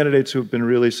at the candidates who have been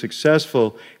really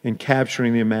successful in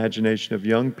capturing the imagination of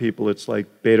young people, it's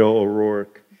like Beto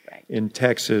O'Rourke in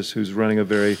Texas, who's running a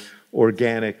very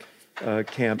organic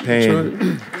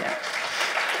campaign.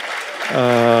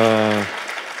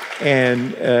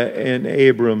 And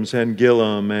Abrams and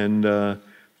Gillum and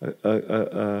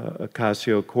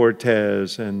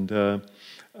Ocasio-Cortez and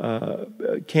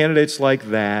candidates like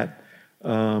that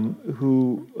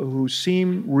who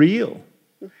seem real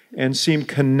and seem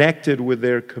connected with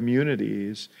their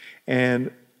communities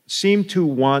and seem to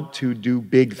want to do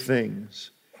big things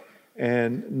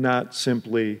and not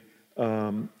simply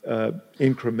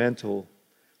incremental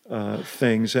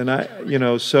things.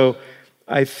 And so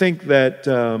I think that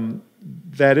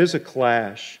that is a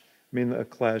clash. I mean, a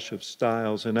clash of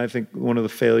styles. And I think one of the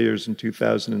failures in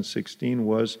 2016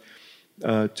 was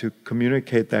to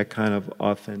communicate that kind of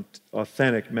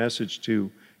authentic message to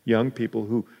young people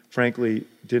who, frankly,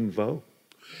 didn't vote.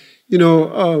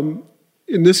 In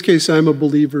this case, I'm a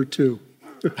believer too.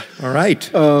 All right.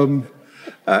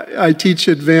 I teach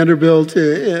at Vanderbilt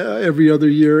every other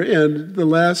year, and the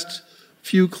last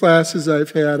few classes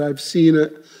I've had, I've seen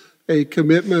a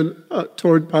commitment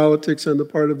toward politics on the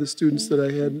part of the students that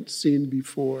I hadn't seen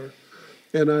before.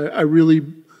 And I really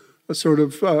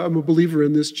I'm a believer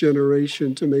in this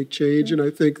generation to make change, and I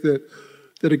think that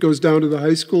it goes down to the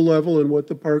high school level, and what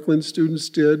the Parkland students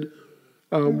did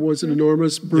was an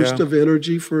enormous burst of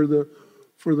energy for the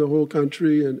whole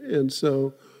country. And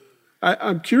so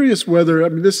I'm curious whether,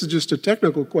 this is just a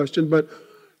technical question, but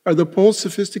are the polls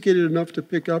sophisticated enough to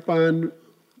pick up on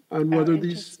whether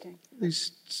these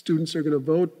students are going to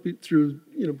vote through,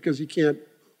 because you can't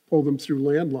pull them through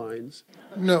landlines.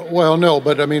 No,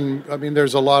 but I mean,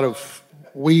 there's a lot of,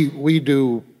 we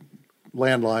do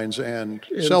landlines and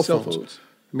cell phones.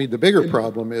 I mean, the bigger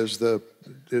problem is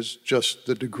just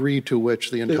the degree to which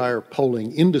the entire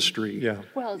polling industry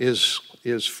is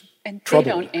And troubled.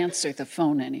 they don't answer the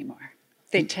phone anymore.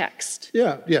 They text.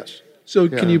 Yeah. Yes. So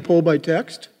can you poll by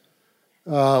text?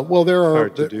 Well, there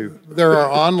are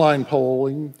online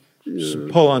polling.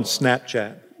 Poll on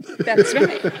Snapchat. That's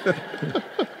right.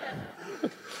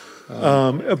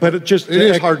 But it just It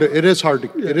is hard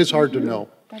to know.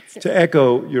 That's it. to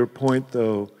echo your point,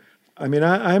 though, I mean,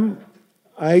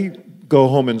 I go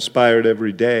home inspired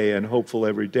every day and hopeful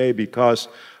every day because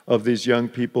of these young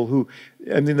people who,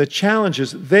 I mean, the challenge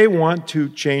is they want to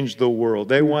change the world.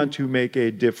 They want to make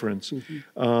a difference.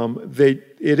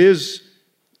 It is,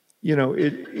 you know,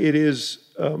 it is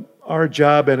our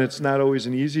job, and it's not always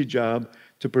an easy job,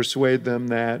 to persuade them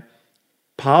that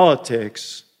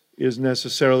politics is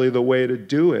necessarily the way to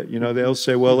do it. You know, they'll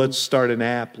say, well, let's start an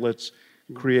app, let's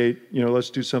create, you know, let's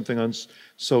do something on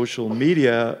social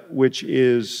media, which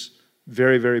is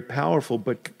very, very powerful.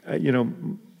 But, you know,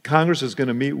 Congress is going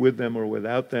to meet with them or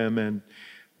without them, and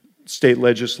state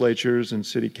legislatures and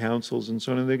city councils and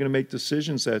so on, and they're going to make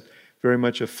decisions that very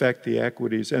much affect the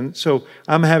equities. And so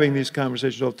I'm having these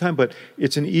conversations all the time, but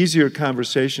it's an easier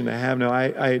conversation to have now.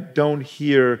 I don't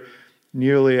hear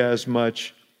nearly as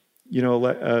much, you know,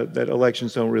 that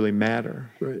elections don't really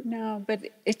matter. Right. No, but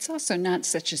it's also not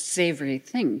such a savory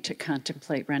thing to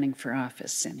contemplate running for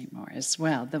office anymore as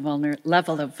well. The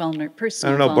level of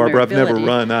personal I don't know, Barbara, I've never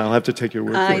vulnerability. run. I'll have to take your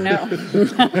word for it. I know.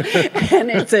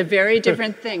 And it's a very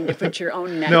different thing to put your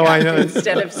own neck No, I up know.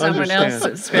 instead of someone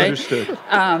Understand. else's, right? Understood.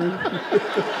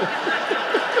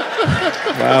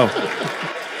 Wow.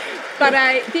 But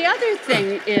the other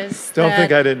thing is Don't that,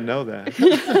 think I didn't know that.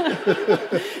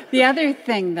 the other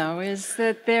thing, though, is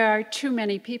that there are too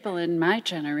many people in my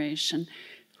generation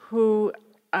who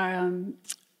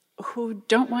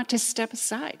don't want to step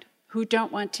aside, who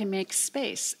don't want to make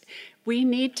space. We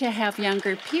need to have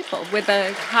younger people with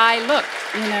a high look,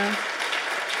 you know.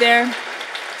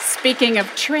 Speaking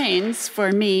of trains,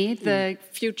 for me, the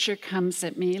future comes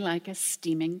at me like a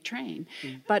steaming train.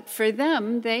 But for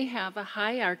them, they have a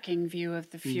high-arcing view of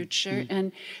the future,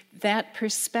 and that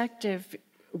perspective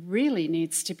really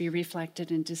needs to be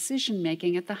reflected in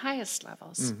decision-making at the highest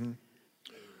levels.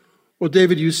 Well,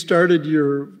 David, you started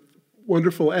your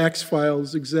wonderful Axe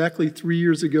Files exactly 3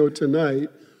 years ago tonight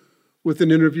with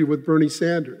an interview with Bernie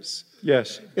Sanders.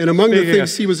 Yes. And among the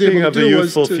things he was able to do was the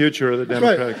youthful to- future of the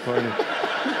Democratic Party.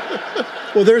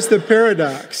 Well, there's the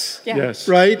paradox, Yeah. Yes.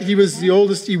 right? He was the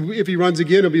oldest. If he runs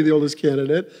again, he'll be the oldest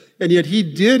candidate. And yet he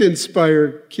did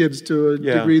inspire kids to a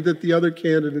degree that the other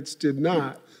candidates did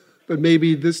not. But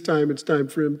maybe this time it's time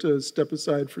for him to step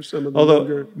aside for some of the younger.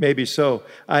 Although, maybe so.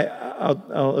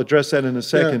 I'll address that in a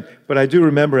second. But I do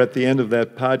remember at the end of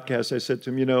that podcast, I said to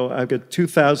him, you know, I've got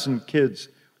 2,000 kids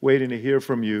waiting to hear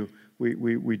from you.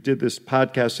 We did this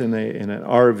podcast in an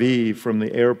RV from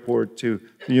the airport to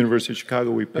the University of Chicago.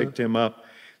 We picked him up,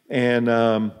 and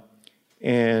I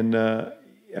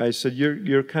said,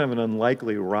 "You're kind of an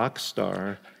unlikely rock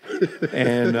star,"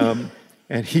 and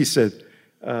he said,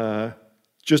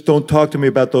 "Just don't talk to me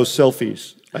about those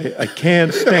selfies. I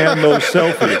can't stand those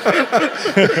selfies."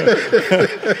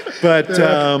 But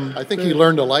I think he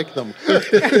learned to like them.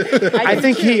 I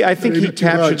think he Maybe too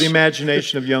captured much. the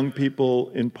imagination of young people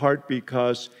in part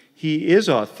because he is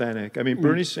authentic. I mean,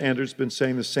 Bernie Sanders has been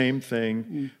saying the same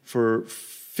thing for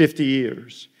 50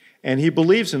 years. And he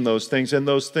believes in those things, and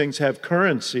those things have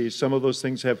currency. Some of those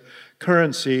things have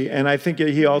currency. And I think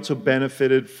he also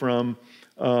benefited from,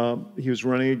 he was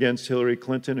running against Hillary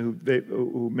Clinton,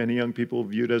 who many young people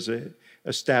viewed as an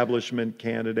establishment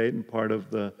candidate and part of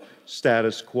the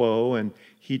status quo, and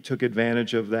he took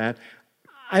advantage of that.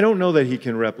 I don't know that he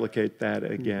can replicate that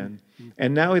again.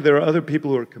 And now there are other people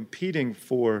who are competing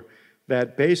for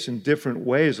that base in different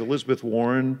ways. Elizabeth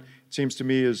Warren, it seems to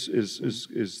me,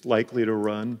 is likely to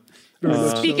run.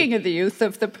 Speaking of the youth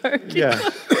of the party. Yeah.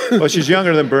 Well, she's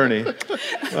younger than Bernie.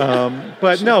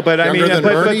 But no, but I mean, Younger than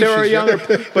but Bernie, there are she's younger,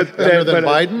 but Younger than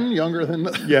but, Biden, younger than...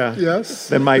 yeah, Yes.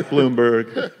 than Mike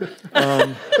Bloomberg.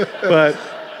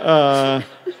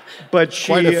 But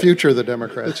she, Quite a future the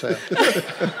Democrats have.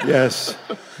 yes,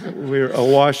 we're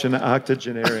awash in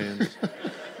octogenarians.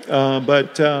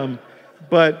 But there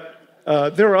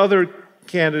are other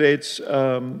candidates,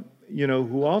 you know,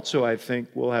 who also I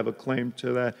think will have a claim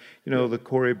to that. You know, the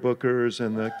Cory Bookers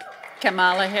and the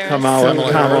Kamala Harris.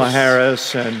 Kamala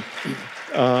Harris, and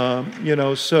you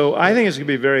know. So I think it's going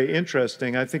to be very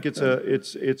interesting. I think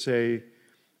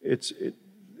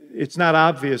it's not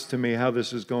obvious to me how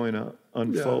this is going to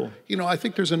unfold. I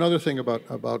think there's another thing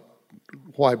about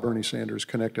why Bernie Sanders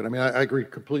connected. I mean, I agree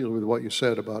completely with what you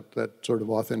said about that sort of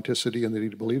authenticity and that he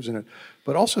believes in it.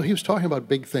 But also, he was talking about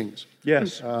big things.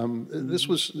 Yes. This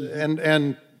was,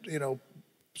 and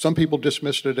some people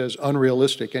dismissed it as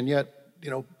unrealistic, and yet,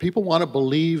 people want to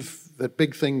believe that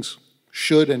big things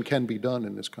should and can be done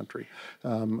in this country.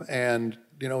 In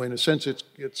a sense,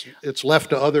 it's left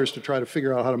to others to try to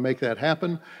figure out how to make that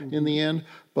happen in the end.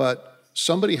 But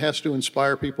somebody has to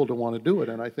inspire people to want to do it,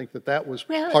 and I think that was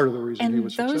part of the reason he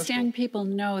was successful. And those young people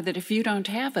know that if you don't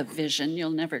have a vision, you'll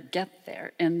never get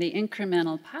there. And the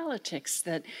incremental politics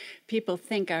that people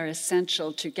think are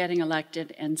essential to getting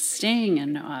elected and staying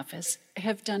in office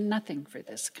have done nothing for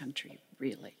this country,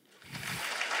 really.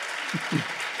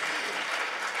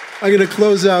 I'm going to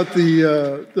close out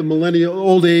the millennial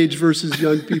old age versus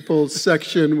young people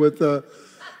section with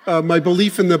my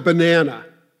belief in the banana,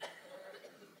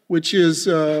 which is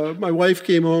my wife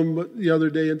came home the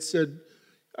other day and said,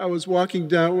 I was walking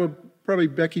down, well, probably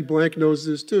Becky Blank knows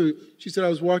this too. She said, I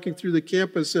was walking through the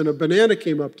campus and a banana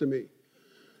came up to me.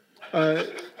 And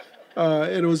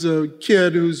it was a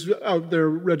kid who's out there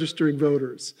registering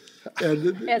voters.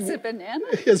 And as a banana?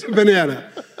 As a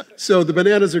banana. So the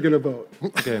bananas are going to vote.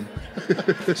 Okay.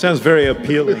 Sounds very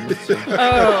appealing. So.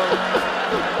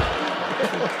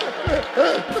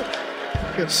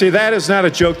 See, that is not a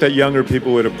joke that younger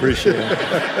people would appreciate.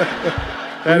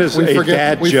 That is a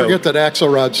dad joke. We forget that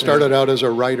Axelrod started out as a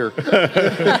writer.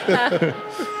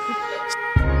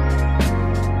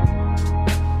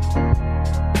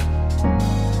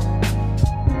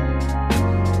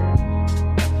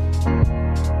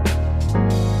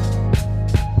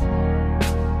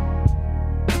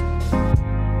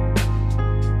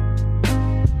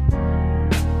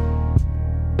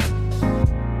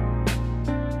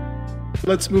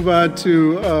 Let's move on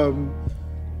to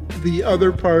the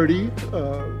other party.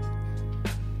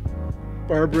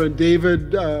 Barbara and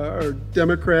David are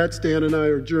Democrats. Dan and I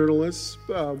are journalists.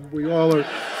 We all are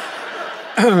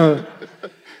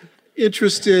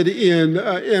interested in,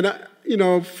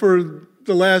 for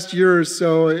the last year or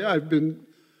so, I've been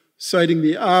citing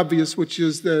the obvious, which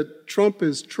is that Trump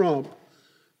is Trump,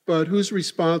 but who's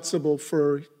responsible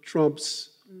for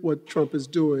what Trump is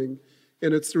doing?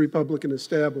 And it's the Republican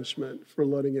establishment for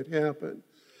letting it happen.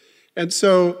 And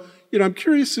so, I'm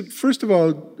curious, first of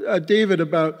all, David,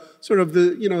 about sort of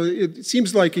it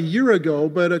seems like a year ago,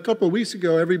 but a couple of weeks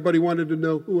ago, everybody wanted to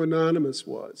know who Anonymous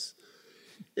was.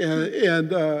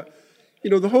 And the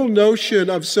whole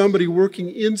notion of somebody working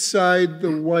inside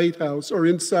the White House or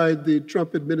inside the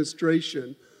Trump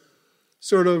administration,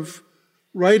 sort of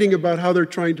writing about how they're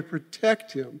trying to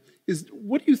protect him.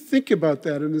 What do you think about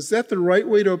that? And is that the right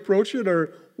way to approach it,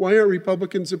 or why aren't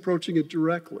Republicans approaching it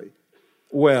directly?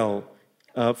 Well,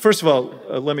 first of all,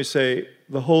 let me say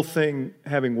the whole thing,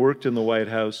 having worked in the White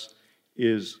House,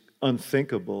 is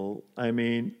unthinkable. I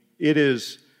mean, it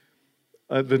is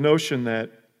the notion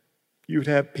that you'd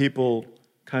have people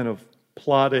kind of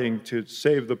plotting to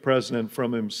save the president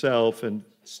from himself and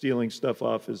stealing stuff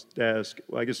off his desk.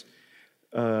 Well, I guess,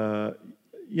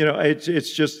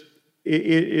 it's just,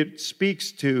 it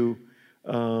speaks to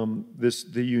the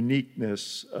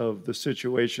uniqueness of the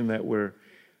situation that we're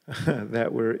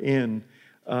in.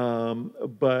 And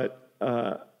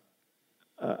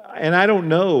I don't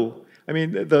know. I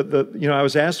mean, I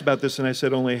was asked about this, and I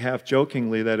said only half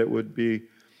jokingly that it would be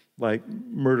like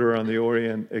Murder on the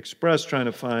Orient Express trying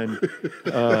to find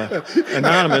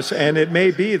Anonymous, and it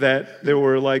may be that there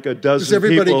were like a dozen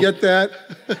people. Does everybody get that?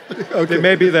 Okay. It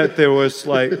may be that there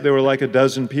were like a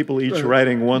dozen people each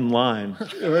writing one line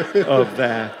of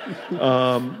that.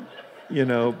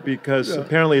 Because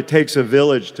apparently it takes a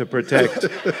village to protect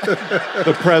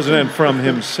the president from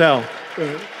himself.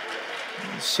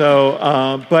 So,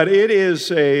 but it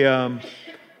is an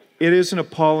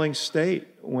appalling state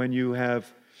when you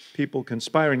have people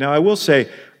conspiring. Now, I will say,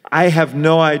 I have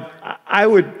no idea.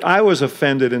 I was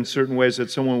offended in certain ways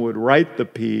that someone would write the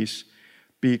piece,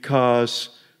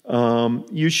 because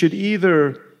you should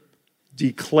either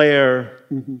declare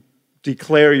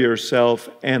yourself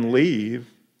and leave.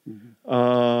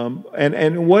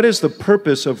 And what is the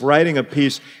purpose of writing a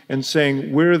piece and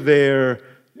saying we're there,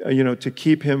 to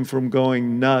keep him from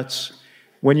going nuts,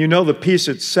 when the piece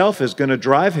itself is going to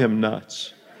drive him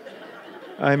nuts?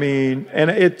 I mean,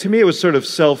 and to me it was sort of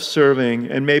self-serving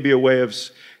and maybe a way of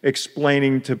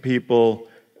explaining to people,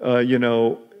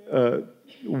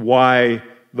 why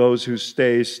those who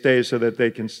stay so that they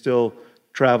can still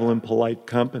travel in polite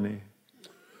company.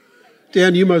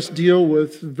 Dan, you must deal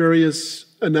with various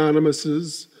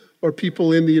Anonymouses or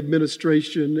people in the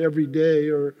administration every day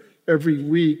or every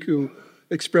week who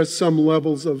express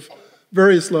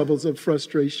various levels of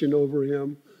frustration over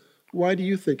him. Why do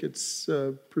you think it's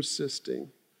persisting?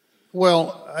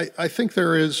 Well, I think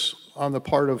there is, on the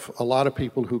part of a lot of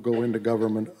people who go into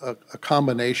government, a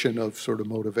combination of sort of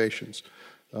motivations.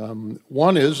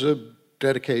 One is a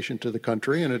dedication to the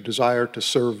country and a desire to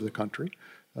serve the country.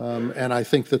 And I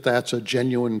think that that's a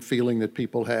genuine feeling that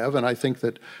people have. And I think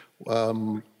that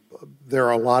there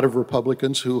are a lot of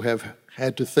Republicans who have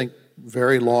had to think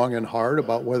very long and hard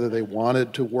about whether they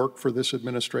wanted to work for this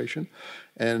administration.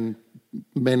 And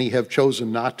many have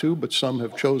chosen not to, but some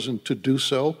have chosen to do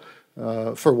so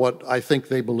for what I think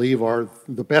they believe are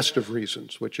the best of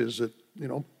reasons, which is that,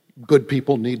 good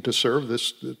people need to serve.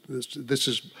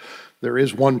 There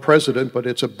is one president, but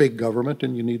it's a big government,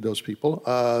 and you need those people.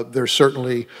 There's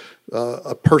certainly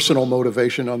a personal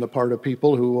motivation on the part of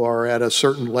people who are at a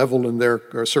certain level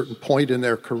or a certain point in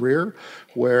their career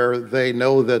where they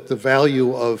know that the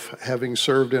value of having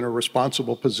served in a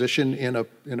responsible position in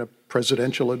a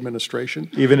presidential administration,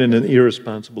 even in an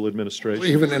irresponsible administration,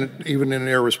 even in an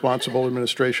irresponsible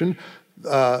administration,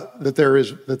 that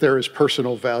there is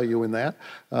personal value in that.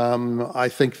 I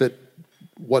think that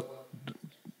what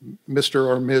Mr.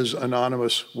 or Ms.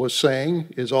 Anonymous was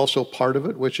saying is also part of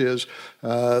it, which is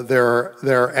there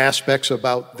are aspects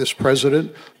about this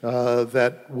president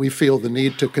that we feel the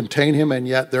need to contain him, and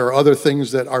yet there are other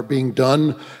things that are being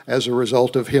done as a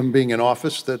result of him being in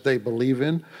office that they believe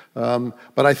in.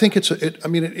 But I think it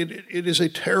is a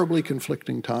terribly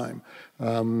conflicting time.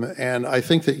 And I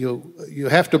think that you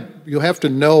have to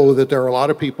know that there are a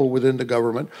lot of people within the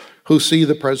government who see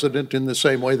the president in the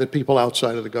same way that people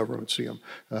outside of the government see him,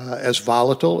 as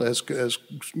volatile, as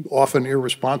often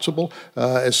irresponsible,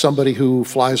 as somebody who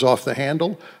flies off the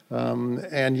handle,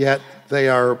 and yet they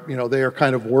are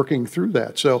kind of working through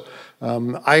that. So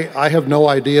I have no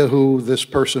idea who this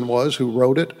person was who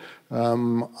wrote it.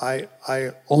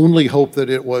 I only hope that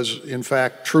it was, in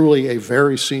fact, truly a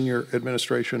very senior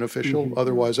administration official. Mm-hmm.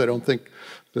 Otherwise, I don't think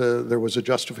there was a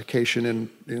justification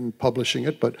in publishing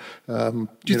it. But do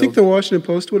you think the Washington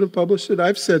Post would have published it?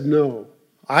 I've said no.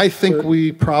 I think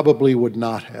we probably would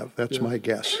not have. That's my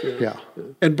guess. Yeah.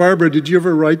 And Barbara, did you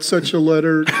ever write such a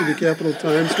letter to the Capital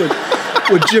Times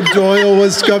when Jim Doyle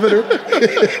was governor?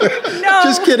 No.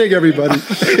 Just kidding, everybody.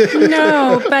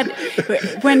 No, but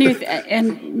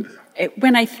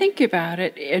when I think about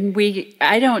it,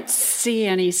 I don't see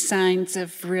any signs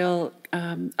of real.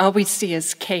 All we see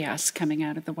is chaos coming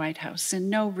out of the White House, and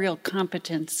no real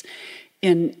competence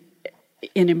in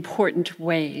important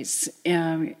ways.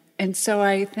 And so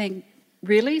I think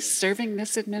really serving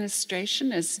this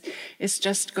administration is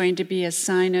just going to be a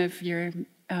sign of your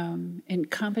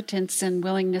incompetence and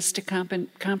willingness to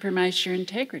compromise your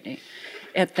integrity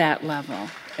at that level.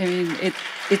 I mean,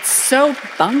 it's so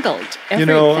bungled.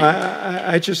 Everything.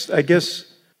 I guess,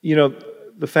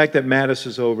 the fact that Mattis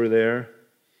is over there,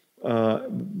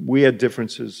 we had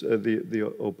differences,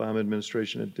 the Obama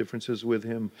administration had differences with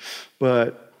him,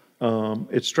 but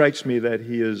it strikes me that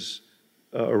he is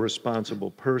a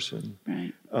responsible person.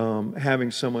 Right.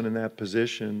 Having someone in that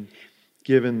position,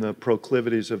 given the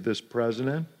proclivities of this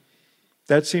president,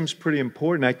 that seems pretty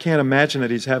important. I can't imagine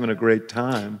that he's having a great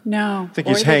time. No. I think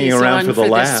he's hanging around for the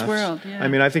laughs. World, yeah. I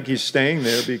mean, I think he's staying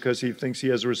there because he thinks he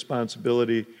has a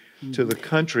responsibility to the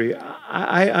country.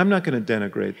 I'm not going to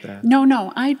denigrate that.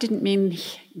 No, I didn't mean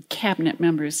cabinet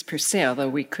members per se, although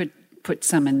we could put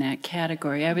some in that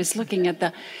category. I was looking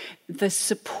at the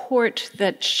support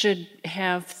that should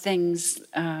have things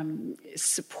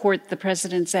support the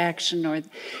president's action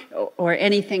or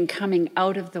anything coming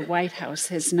out of the White House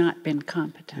has not been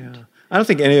competent. Yeah. I don't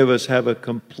think any of us have a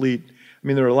complete. I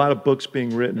mean, there are a lot of books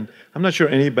being written. I'm not sure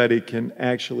anybody can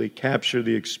actually capture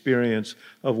the experience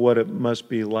of what it must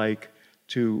be like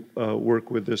to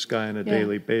work with this guy on a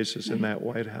daily basis in that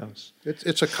White House.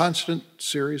 It's a constant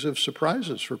series of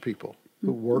surprises for people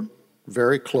who work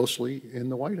very closely in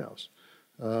the White House.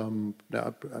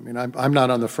 Now, I mean, I'm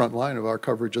not on the front line of our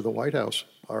coverage of the White House.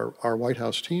 Our White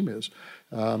House team is.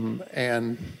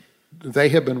 And they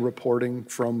have been reporting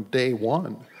from day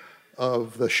one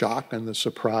of the shock and the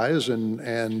surprise and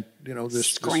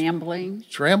this scrambling,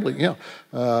 yeah.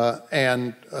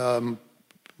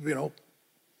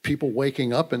 People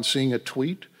waking up and seeing a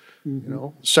tweet,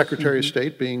 Secretary of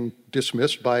State being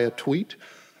dismissed by a tweet,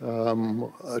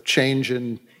 a change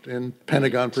in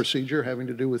Pentagon procedure having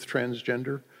to do with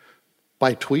transgender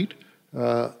by tweet.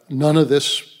 None of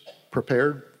this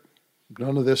prepared,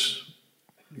 none of this,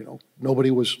 nobody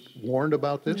was warned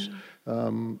about this.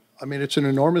 I mean, it's an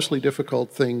enormously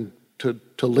difficult thing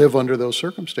to live under those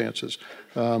circumstances.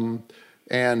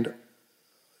 And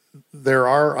there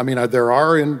are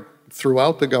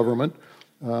throughout the government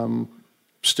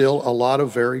still a lot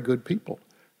of very good people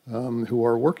who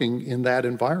are working in that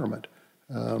environment.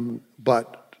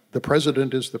 But the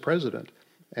president is the president,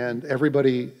 and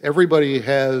everybody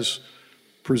has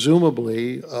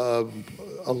presumably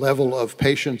a level of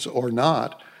patience or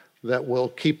not that will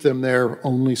keep them there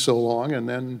only so long, and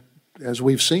then, as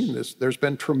we've seen, there's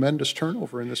been tremendous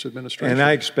turnover in this administration. And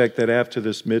I expect that after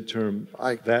this midterm,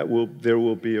 there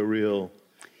will be a real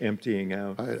emptying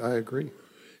out. I agree.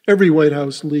 Every White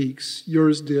House leaks.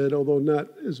 Yours did, although not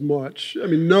as much. I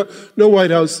mean, no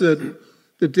White House that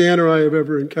Dan or I have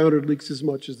ever encountered leaks as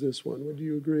much as this one. Would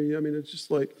you agree? I mean, it's just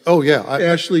like, oh yeah,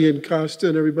 Ashley and Costa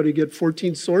and everybody get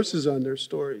 14 sources on their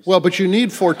stories. Well, but you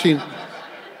need 14.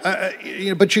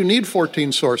 But you need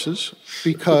 14 sources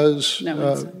because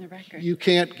No, it's on the record. you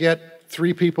can't get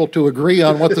 3 people to agree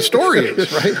on what the story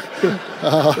is, right?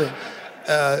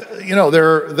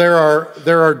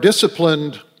 There are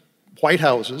disciplined White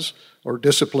Houses or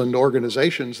disciplined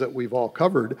organizations that we've all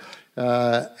covered,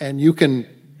 and you can,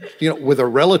 with a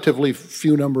relatively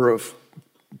few number of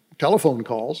telephone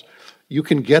calls, you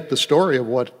can get the story of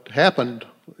what happened,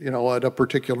 at a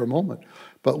particular moment.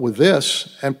 But with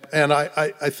this, and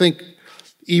I think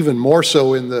even more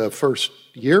so in the first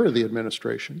year of the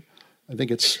administration, I think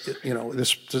it's,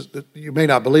 you may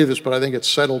not believe this, but I think it's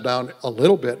settled down a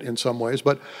little bit in some ways.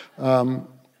 But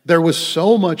there was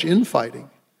so much infighting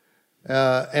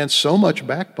and so much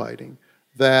backbiting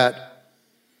that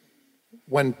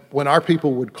when our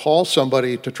people would call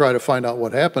somebody to try to find out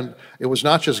what happened, it was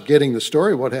not just getting the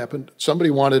story of what happened.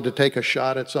 Somebody wanted to take a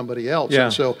shot at somebody else. Yeah.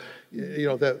 And so,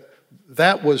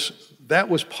 that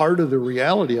was part of the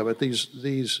reality of it.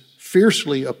 These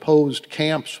fiercely opposed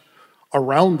camps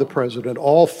around the president,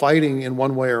 all fighting in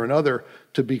one way or another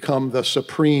to become the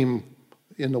supreme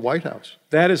in the White House.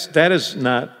 That is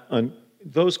not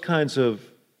those kinds of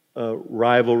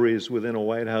rivalries within a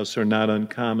White House are not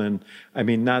uncommon. I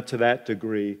mean, not to that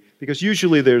degree, because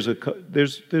usually there's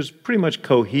pretty much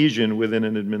cohesion within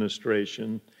an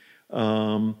administration.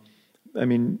 But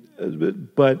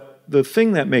the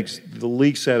thing that makes the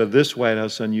leaks out of this White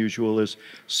House unusual is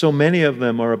so many of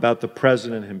them are about the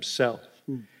president himself.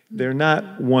 They're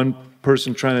not one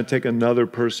person trying to take another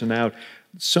person out.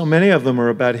 So many of them are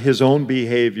about his own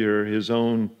behavior, his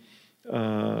own,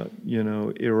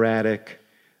 erratic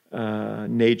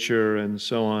nature and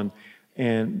so on.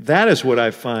 And that is what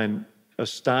I find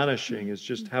astonishing, is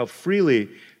just how freely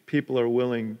people are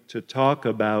willing to talk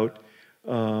about,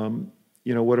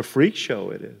 what a freak show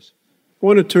it is. I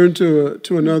want to turn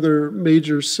to another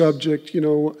major subject.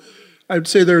 I'd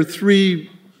say there are 3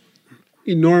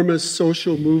 enormous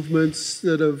social movements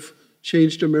that have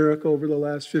changed America over the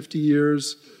last 50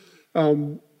 years.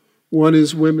 One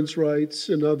is women's rights,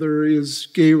 another is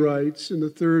gay rights, and the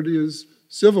third is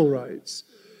civil rights.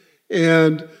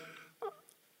 And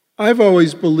I've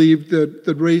always believed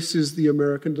that race is the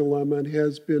American dilemma and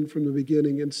has been from the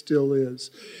beginning and still is.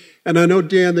 And I know,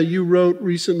 Dan, that you wrote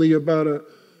recently about a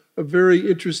very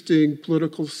interesting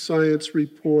political science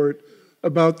report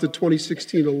about the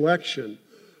 2016 election,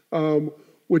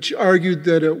 which argued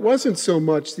that it wasn't so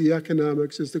much the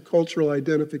economics as the cultural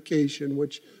identification,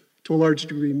 which to a large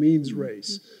degree means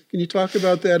race. Can you talk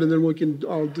about that, and then we can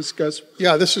all discuss?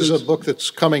 Yeah, this is a book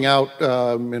that's coming out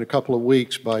in a couple of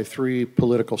weeks by 3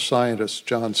 political scientists: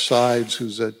 John Sides,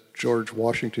 who's at George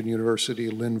Washington University,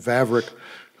 Lynn Vavreck,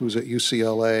 who's at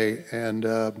UCLA, and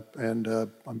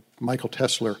Michael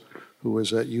Tesler, who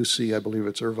is at UC, I believe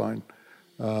it's Irvine.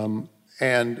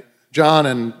 And John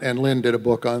and Lynn did a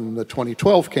book on the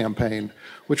 2012 campaign,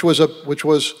 which was a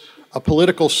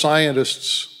political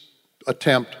scientist's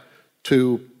attempt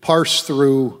to parse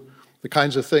through the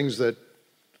kinds of things that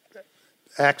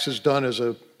Axe has done as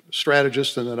a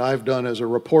strategist and that I've done as a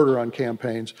reporter on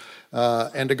campaigns,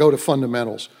 and to go to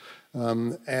fundamentals.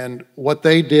 And what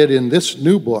they did in this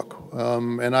new book,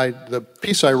 the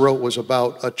piece I wrote was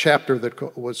about a chapter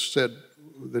that was said,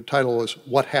 the title was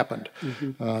 "What Happened?"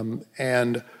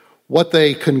 And what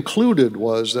they concluded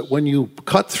was that when you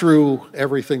cut through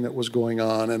everything that was going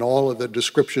on and all of the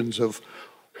descriptions of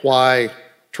why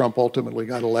Trump ultimately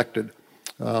got elected,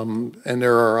 and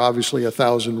there are obviously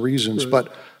 1,000 reasons, right.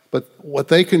 But what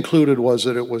they concluded was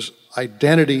that it was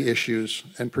identity issues,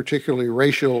 and particularly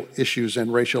racial issues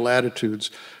and racial attitudes,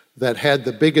 that had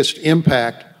the biggest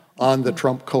impact on the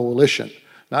Trump coalition.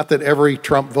 Not that every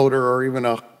Trump voter or even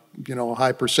a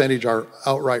high percentage are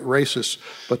outright racist,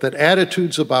 but that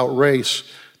attitudes about race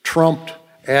trumped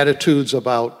attitudes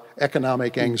about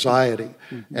economic anxiety.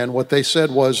 And what they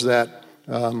said was that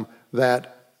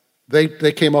that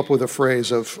they came up with a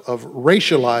phrase of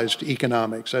racialized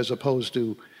economics as opposed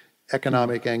to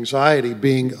economic anxiety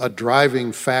being a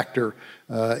driving factor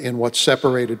in what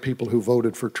separated people who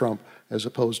voted for Trump as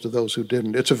opposed to those who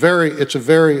didn't. It's a very,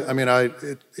 I mean,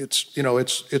 it's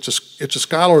a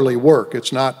scholarly work.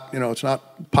 It's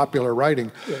not popular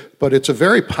writing, but it's a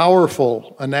very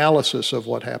powerful analysis of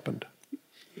what happened.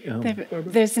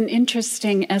 There's an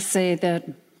interesting essay that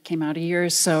came out a year or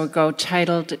so ago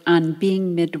titled "On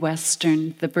Being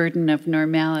Midwestern, the Burden of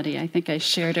Normality." I think I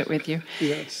shared it with you.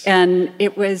 Yes. And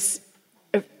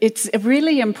it's a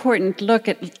really important look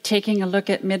at taking a look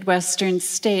at Midwestern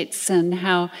states and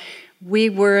how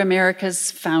we were America's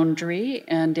foundry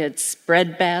and its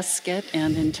breadbasket,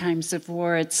 and in times of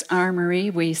war, its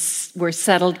armory. We were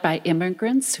settled by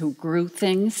immigrants who grew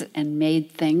things and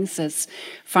made things as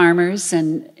farmers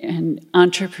and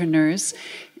entrepreneurs.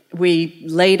 We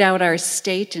laid out our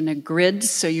state in a grid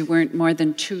so you weren't more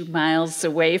than 2 miles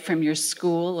away from your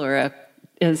school or,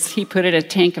 as he put it, a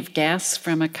tank of gas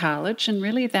from a college, and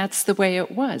really that's the way it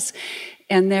was.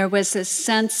 And there was a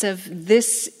sense of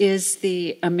this is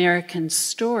the American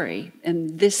story,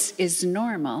 and this is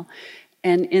normal.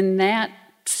 And in that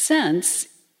sense,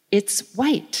 it's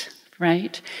white,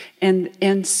 right?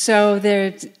 And so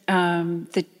there's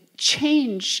the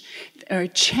change or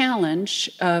challenge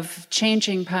of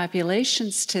changing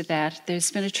populations to that.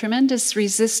 There's been a tremendous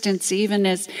resistance, even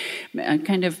as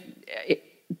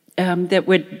that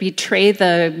would betray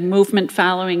the movement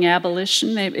following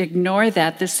abolition. They ignore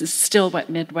that. This is still what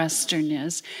Midwestern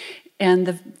is.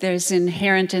 And there's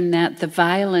inherent in that the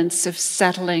violence of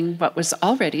settling what was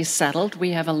already settled. We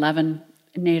have 11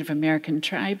 Native American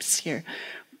tribes here.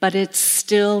 But it's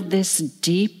still this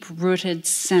deep-rooted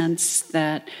sense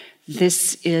that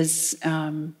this is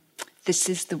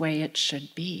the way it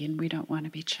should be, and we don't want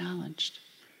to be challenged.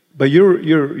 But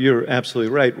you're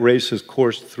absolutely right. Race has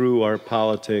coursed through our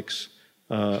politics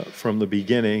from the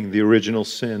beginning, the original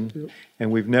sin,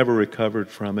 and we've never recovered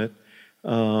from it.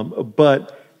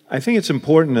 But I think it's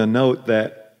important to note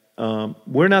that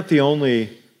we're not the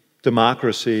only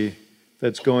democracy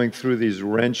that's going through these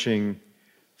wrenching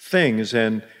things.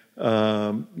 And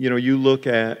you look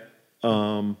at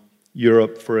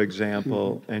Europe, for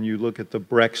example, and you look at the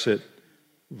Brexit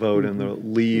vote and the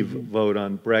leave vote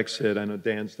on Brexit. I know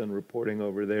Dan's done reporting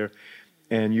over there.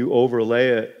 And you overlay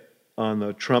it on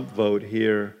the Trump vote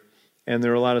here, and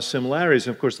there are a lot of similarities.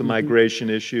 And of course, the migration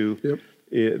issue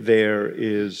there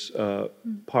is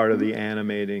part of the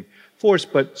animating force,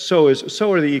 but so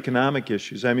are the economic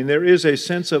issues. I mean, there is a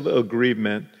sense of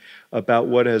agreement about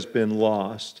what has been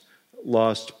lost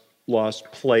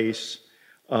place,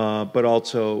 but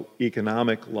also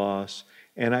economic loss.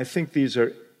 And I think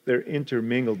they're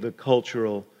intermingled, the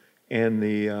cultural and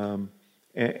the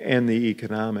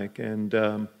economic.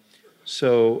 And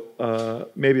so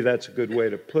maybe that's a good way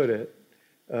to put it,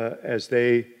 as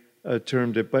they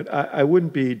termed it. But I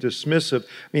wouldn't be dismissive. I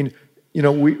mean,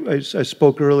 I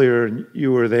spoke earlier, and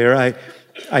you were there.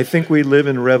 I think we live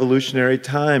in revolutionary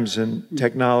times, and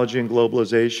technology and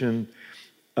globalization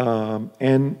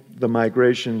and the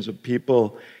migrations of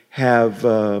people have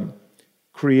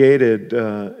created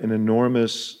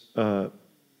enormous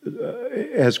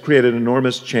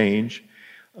change,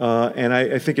 and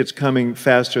I think it's coming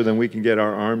faster than we can get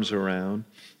our arms around.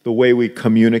 The way we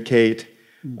communicate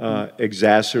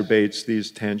exacerbates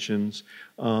these tensions.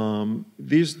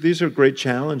 These are great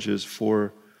challenges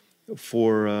for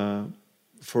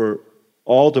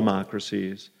all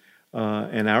democracies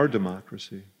and our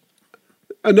democracy.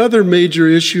 Another major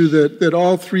issue that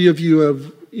all three of you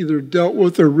have either dealt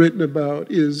with or written about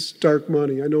is dark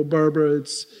money. I know, Barbara,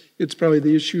 it's probably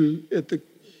the issue at the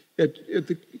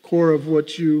core of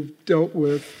what you've dealt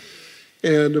with.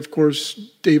 And of course,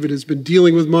 David has been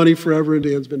dealing with money forever, and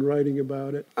Dan's been writing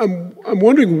about it. I'm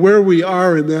wondering where we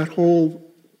are in that whole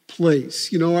place.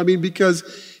 Because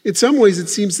in some ways it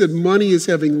seems that money is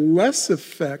having less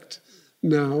effect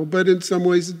now, but in some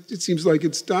ways it seems like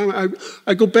it's down.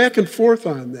 I go back and forth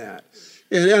on that.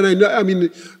 And I know,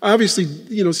 obviously,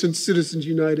 since Citizens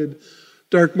United,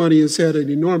 dark money has had an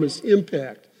enormous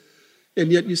impact. And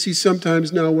yet you see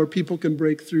sometimes now where people can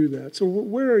break through that. So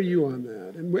where are you on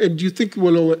that? And do you think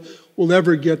we'll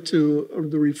ever get to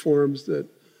the reforms that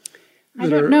I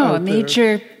don't know. A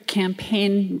major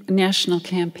national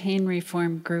campaign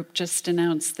reform group just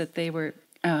announced that they were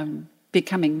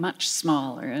becoming much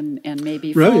smaller and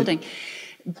maybe folding.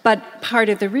 Right. But part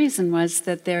of the reason was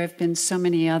that there have been so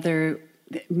many other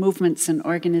movements and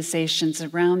organizations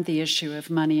around the issue of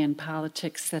money and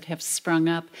politics that have sprung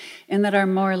up and that are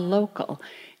more local.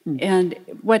 And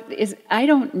what is, I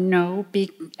don't know,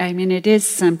 I mean, it is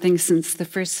something since the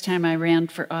first time I ran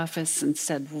for office and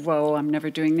said, whoa, I'm never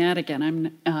doing that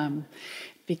again.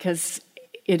 Because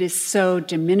it is so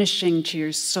diminishing to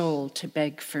your soul to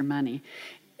beg for money.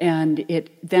 And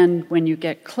then when you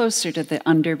get closer to the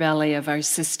underbelly of our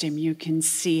system, you can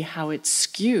see how it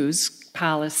skews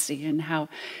policy and how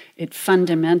it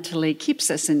fundamentally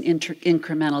keeps us in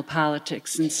incremental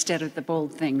politics instead of the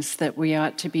bold things that we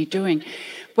ought to be doing.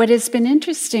 What has been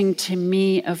interesting to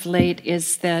me of late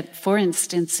is that, for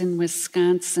instance, in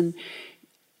Wisconsin,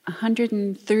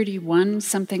 131,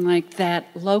 something like that,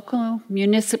 local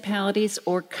municipalities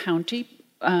or county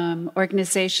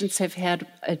organizations have had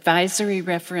advisory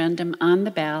referendum on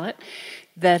the ballot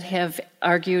that have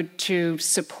argued to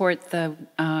support the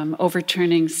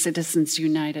overturning Citizens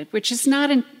United, which is not,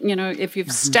 if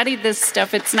you've studied this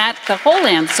stuff, it's not the whole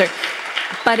answer,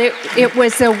 but it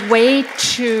was a way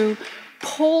to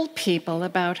poll people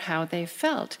about how they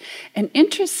felt. And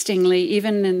interestingly,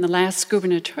 even in the last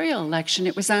gubernatorial election,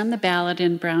 it was on the ballot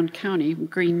in Brown County,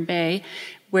 Green Bay,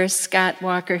 where Scott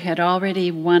Walker had already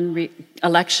won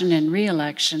election and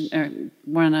re-election, or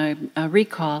won a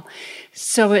recall.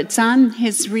 So it's on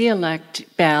his re-elect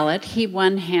ballot. He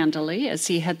won handily, as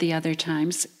he had the other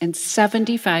times, and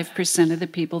 75% of the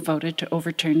people voted to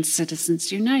overturn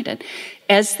Citizens United,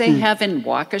 as they have in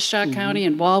Waukesha County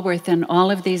and Walworth and all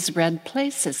of these red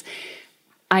places.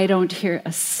 I don't hear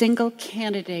a single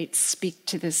candidate speak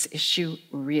to this issue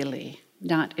really,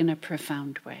 not in a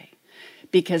profound way,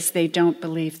 because they don't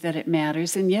believe that it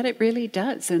matters, and yet it really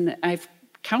does. And I've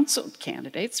counseled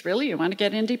candidates, really, you want to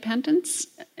get independence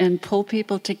and pull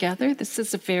people together? This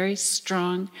is a very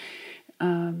strong,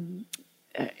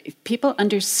 people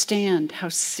understand how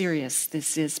serious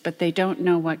this is, but they don't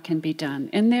know what can be done.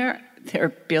 And there are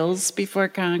bills before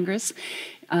Congress.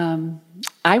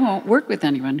 I won't work with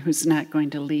anyone who's not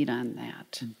going to lead on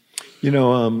that.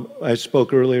 I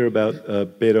spoke earlier about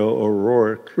Beto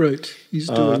O'Rourke. Right, he's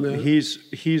doing that.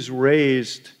 He's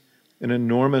raised an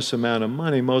enormous amount of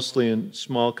money, mostly in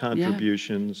small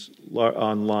contributions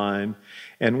online.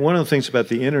 And one of the things about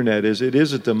the internet is it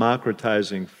is a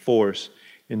democratizing force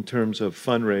in terms of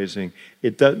fundraising.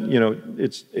 It does,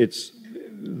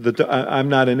 I'm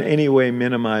not in any way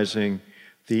minimizing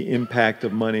the impact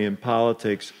of money in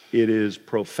politics. It is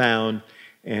profound,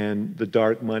 and the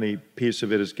dark money piece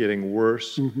of it is getting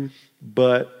worse.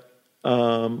 But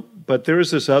there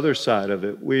is this other side of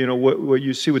it. What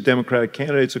you see with Democratic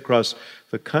candidates across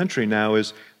the country now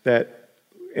is that,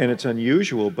 and it's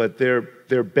unusual, but they're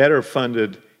better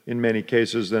funded in many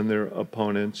cases than their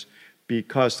opponents,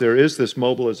 because there is this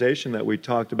mobilization that we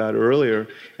talked about earlier,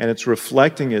 and it's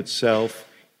reflecting itself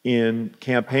in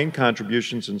campaign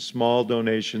contributions and small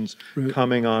donations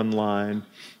coming online.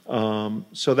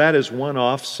 So that is one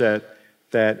offset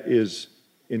that is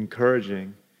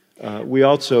encouraging. We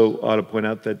also ought to point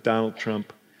out that Donald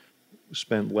Trump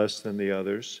spent less than the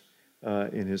others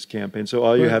in his campaign. So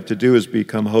all you have to do is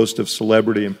become host of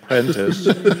Celebrity Apprentice,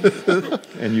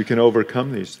 and you can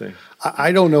overcome these things.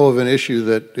 I don't know of an issue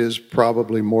that is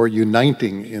probably more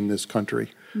uniting in this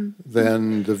country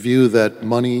than the view that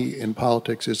money in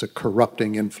politics is a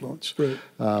corrupting influence.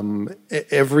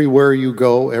 Everywhere you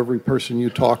go, every person you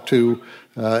talk to,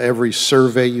 every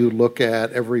survey you look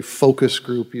at, every focus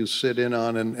group you sit in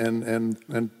on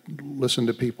and listen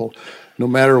to people, no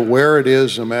matter where it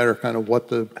is, no matter kind of what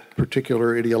the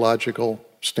particular ideological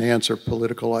stance or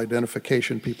political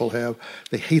identification people have,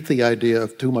 they hate the idea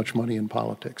of too much money in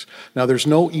politics. Now, there's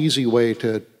no easy way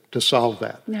to solve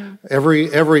that. No. Every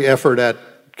effort at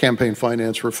campaign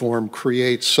finance reform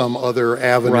creates some other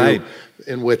avenue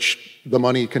in which the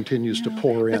money continues to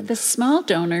pour in. But the small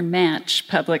donor match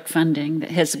public funding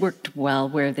that has worked well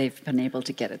where they've been able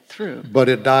to get it through. But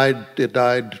it died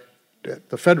at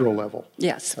the federal level.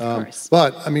 Yes, of course.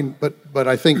 But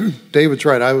I think David's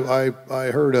right.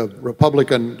 I heard a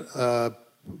Republican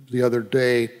the other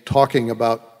day talking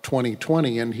about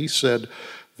 2020, and he said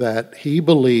that he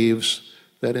believes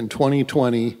that in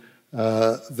 2020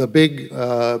 the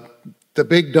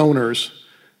big donors,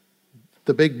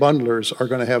 the big bundlers, are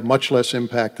going to have much less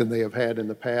impact than they have had in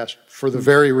the past, for the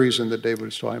very reason that David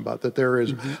was talking about, that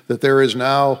there is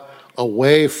now a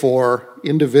way for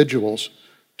individuals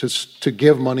to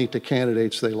give money to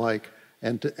candidates they like,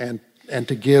 and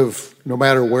to give no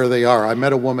matter where they are. I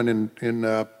met a woman in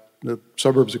the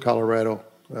suburbs of Colorado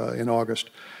in August,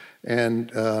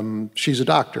 and she's a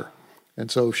doctor, and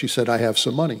so she said, I have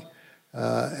some money.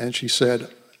 And she said,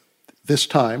 this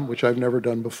time, which I've never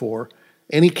done before,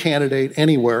 any candidate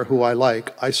anywhere who I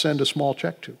like, I send a small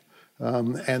check to.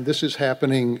 And this is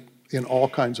happening in all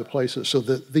kinds of places. So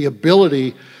the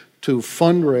ability to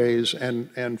fundraise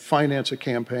and finance a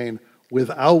campaign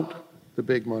without the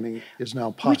big money is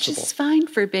now possible. Which is fine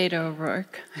for Beto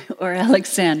O'Rourke or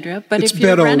Alexandra, but It's if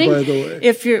you're Beto, running, by the way.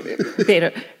 if you're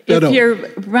Beto, Beto. if you're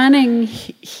running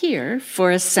here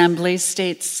for Assembly,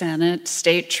 State Senate,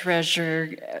 State Treasurer,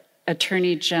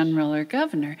 Attorney General, or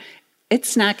Governor,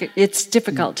 it's not. It's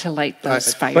difficult to light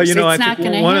those fires. But it's I not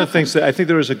think going one to of the things that I think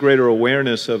there is a greater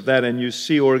awareness of that, and you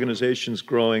see organizations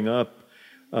growing up,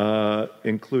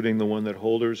 including the one that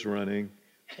Holder's running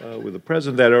with the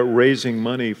president, that are raising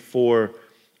money for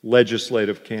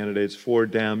legislative candidates, for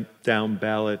down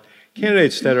ballot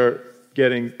candidates that are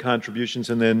getting contributions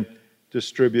and then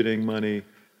distributing money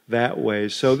that way.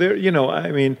 So there,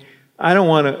 I don't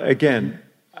want to. Again,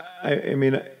 I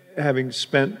mean, having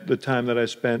spent the time that I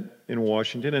spent in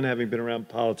Washington and having been around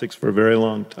politics for a very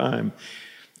long time,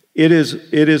 it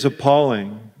is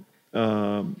appalling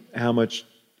how much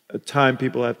time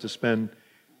people have to spend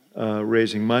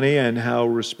raising money and how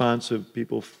responsive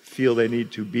people feel they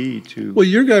need to be to. Well,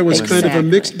 your guy was kind of a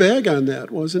Exactly. mixed bag on that,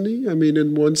 wasn't he? I mean,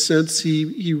 in one sense,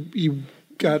 he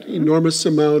got enormous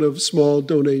amount of small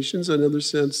donations. In another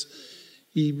sense,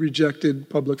 he rejected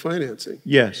public financing.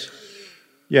 Yes,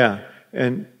 yeah,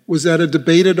 and Was that a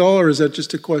debate at all, or is that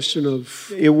just a question of?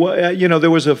 it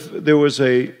was. There was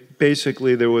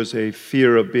a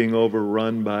fear of being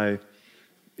overrun by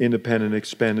independent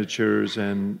expenditures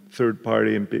and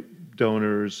third-party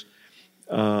donors,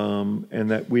 and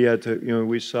that we had to.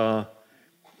 We saw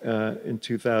in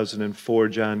 2004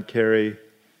 John Kerry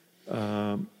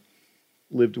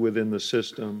lived within the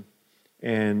system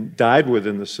and died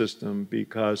within the system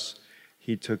because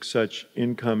he took such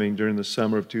incoming during the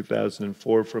summer of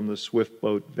 2004 from the Swift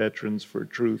Boat Veterans for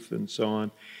Truth and so on,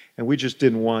 and we just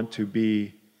didn't want to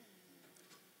be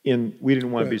we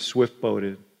didn't want to be swift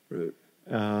boated. Right.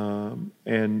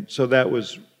 And so that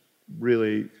was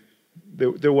really,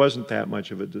 there wasn't that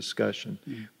much of a discussion.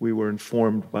 We were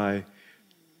informed by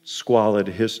squalid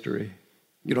history.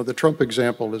 The Trump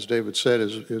example, as David said,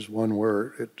 is one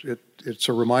where it's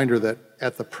a reminder that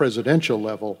at the presidential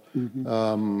level,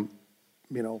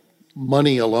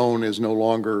 money alone is no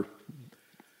longer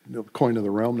the coin of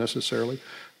the realm necessarily.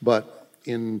 But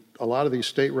in a lot of these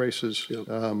state races,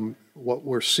 what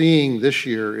we're seeing this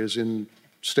year is in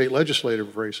state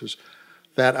legislative races,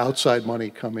 that outside money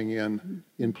coming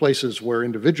in places where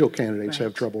individual candidates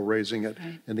have trouble raising it,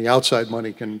 and the outside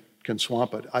money can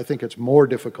swamp it. I think it's more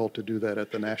difficult to do that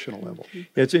at the national level.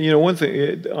 It's one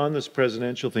thing on this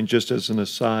presidential thing. Just as an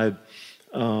aside,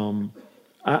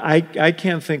 I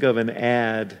can't think of an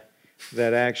ad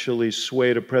that actually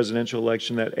swayed a presidential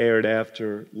election that aired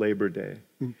after Labor Day,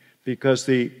 because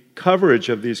the coverage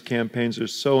of these campaigns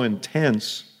is so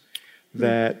intense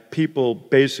that people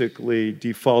basically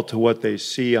default to what they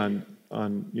see on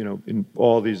in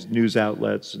all these news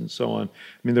outlets and so on. I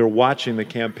mean, they're watching the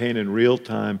campaign in real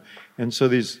time, and so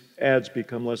these ads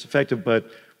become less effective. But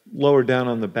lower down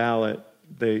on the ballot,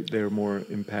 they're more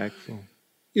impactful.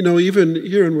 Even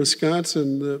here in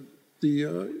Wisconsin,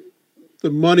 the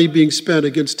money being spent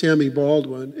against Tammy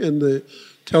Baldwin and the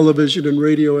television and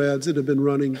radio ads that have been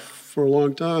running for a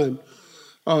long time.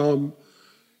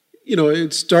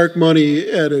 It's dark money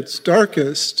at its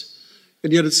darkest,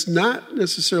 and yet it's not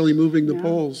necessarily moving the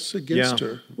polls against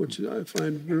her, which I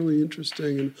find really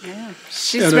interesting. And,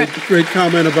 She's a great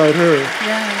comment about her.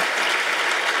 Yeah.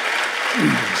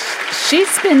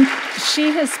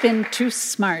 She has been too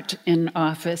smart in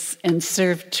office and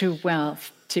served too well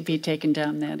to be taken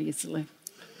down that easily.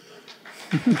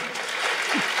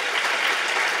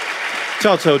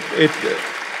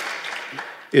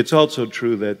 It's also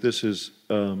true that this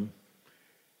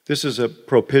is a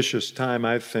propitious time,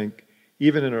 I think,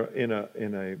 even in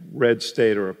a red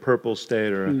state or a purple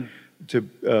state or to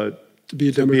be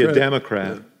a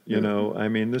Democrat. I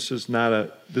mean, this is not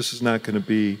going to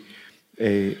be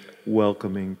a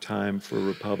welcoming time for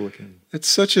Republicans. It's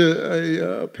such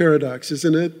a paradox,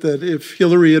 isn't it? That if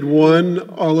Hillary had won,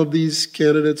 all of these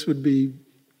candidates would be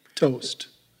toast.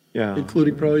 Yeah.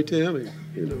 Including probably Tammy.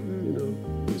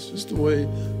 It's just the way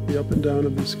the up and down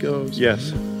of this goes.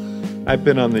 Yes. I've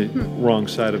been on the wrong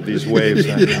side of these waves.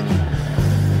 I know.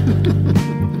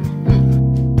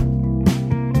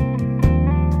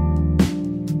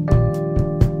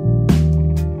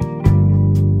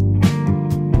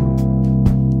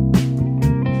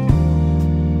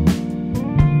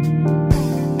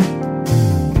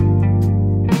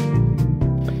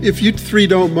 If you three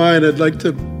don't mind, I'd like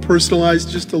to personalize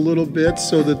just a little bit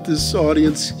so that this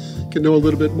audience can know a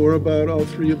little bit more about all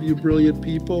three of you brilliant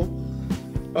people.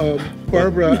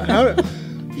 Barbara,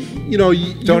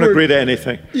 you Don't were- agree to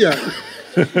anything. Yeah,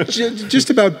 just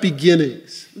about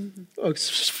beginnings.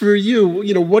 For you,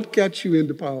 what got you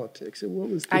into politics, and what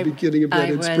was the beginning of that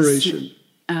inspiration?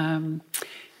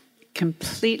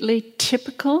 Completely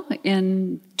typical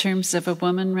in terms of a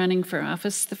woman running for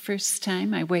office the first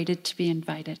time. I waited to be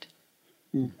invited.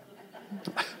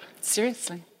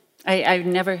 Seriously. I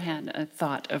never had a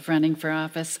thought of running for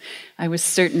office. I was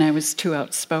certain I was too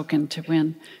outspoken to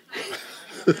win.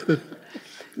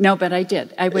 No, but I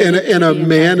did. I waited to And a be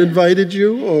man invited. invited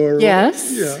you, or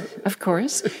Yes, Yeah. of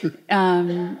course.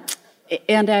 And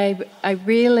I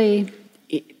really,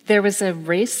 there was a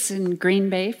race in Green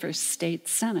Bay for state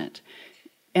senate,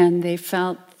 and they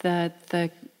felt that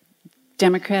the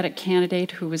Democratic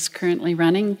candidate who was currently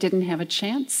running didn't have a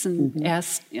chance, and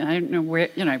asked, I don't know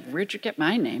where'd you get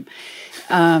my name?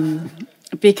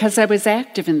 Because I was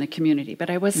active in the community, but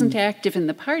I wasn't active in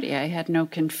the party. I had no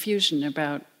confusion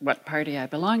about what party I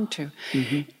belonged to.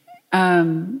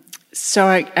 So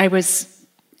I was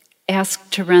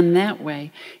asked to run that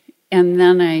way. And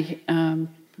then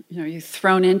you're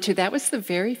thrown into, that was the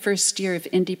very first year of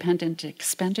independent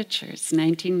expenditures,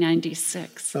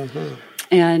 1996.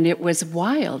 And it was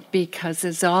wild because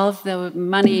as all the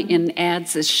money in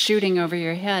ads is shooting over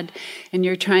your head and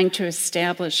you're trying to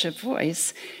establish a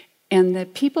voice, and the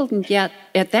people yet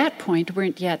at that point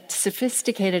weren't yet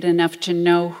sophisticated enough to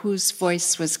know whose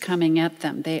voice was coming at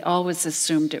them. They always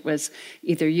assumed it was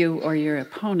either you or your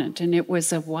opponent, and it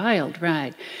was a wild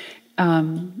ride.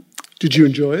 Did you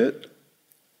enjoy it?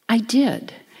 I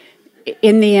did.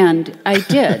 In the end, I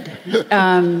did.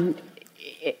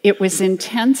 It was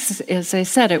intense, as I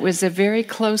said. It was a very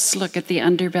close look at the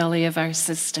underbelly of our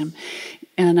system.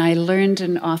 And I learned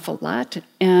an awful lot.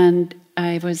 And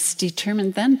I was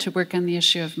determined then to work on the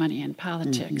issue of money in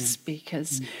politics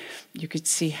because you could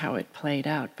see how it played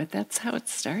out. But that's how it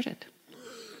started.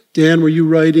 Dan, were you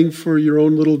writing for your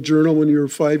own little journal when you were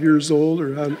 5 years old,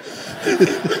 or how?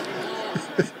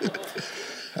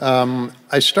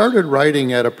 I started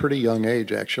writing at a pretty young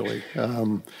age, actually.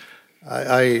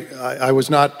 I was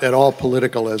not at all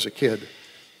political as a kid.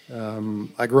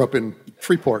 I grew up in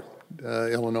Freeport,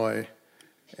 Illinois,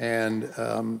 and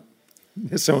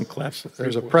His own class.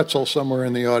 there's a pretzel somewhere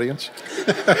in the audience.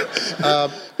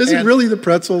 Is it really the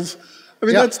pretzels? I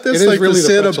mean, Yeah, that's it is like really the the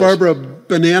Santa pretzels. Barbara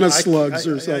banana slugs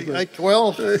or something. It's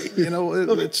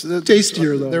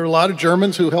Tastier, though. There are a lot of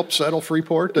Germans who helped settle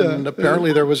Freeport, and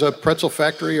apparently there was a pretzel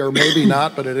factory, or maybe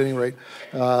not, but at any rate,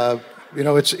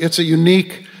 it's a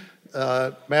unique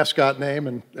mascot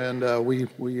name, and we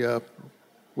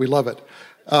love it.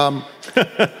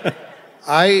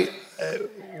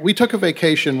 We took a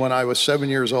vacation when I was 7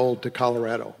 years old to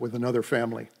Colorado with another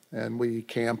family, and we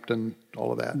camped and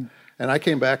all of that. And I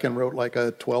came back and wrote like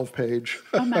a 12-page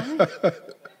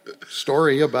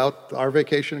story about our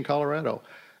vacation in Colorado.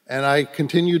 And I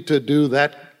continued to do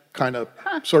that kind of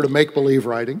sort of make-believe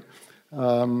writing.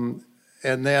 And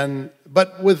then,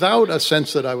 but without a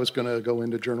sense that I was going to go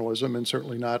into journalism, and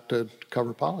certainly not to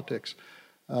cover politics.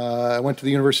 I went to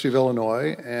the University of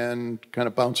Illinois and kind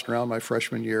of bounced around my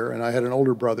freshman year, and I had an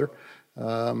older brother,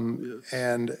 and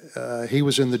he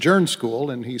was in the Journ School,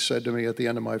 and he said to me at the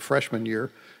end of my freshman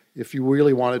year, if you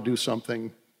really want to do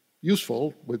something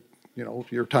useful with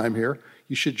your time here,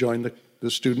 you should join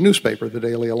the student newspaper, the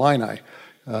Daily Illini.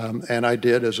 And I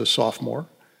did as a sophomore,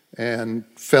 and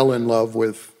fell in love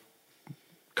with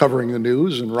covering the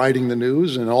news and writing the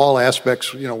news and all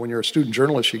aspects. When you're a student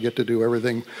journalist, you get to do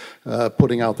everything,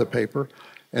 putting out the paper.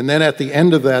 And then at the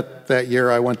end of that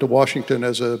year, I went to Washington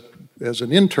as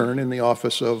an intern in the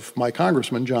office of my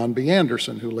congressman, John B.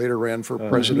 Anderson, who later ran for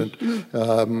president,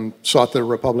 sought the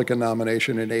Republican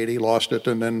nomination in '80, lost it,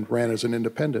 and then ran as an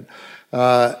independent.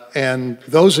 And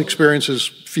those experiences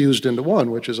fused into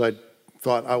one, which is I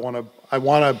thought I want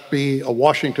to be a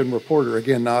Washington reporter.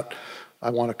 Again, not I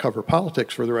want to cover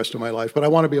politics for the rest of my life, but I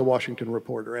want to be a Washington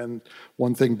reporter. And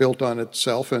one thing built on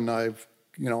itself, and I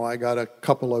got a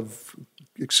couple of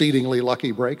exceedingly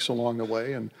lucky breaks along the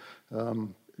way, and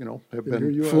have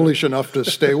been foolish enough to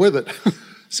stay with it.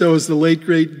 So it was the late,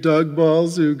 great Doug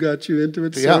Balls who got you into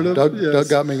it, sort of? Doug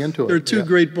got me into it. There are two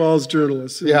great Balls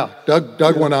journalists. Yeah,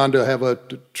 Doug went on to have a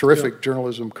terrific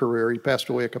journalism career. He passed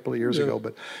away a couple of years ago,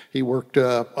 but he worked,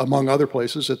 among other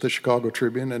places, at the Chicago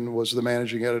Tribune and was the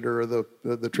managing editor of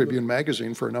the Tribune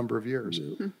magazine for a number of years.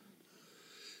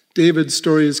 David's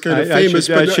story is kind of famous.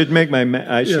 I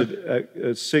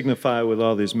should signify with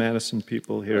all these Madison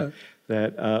people here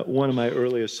that one of my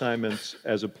early assignments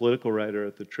as a political writer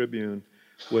at the Tribune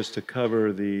was to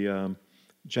cover the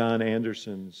John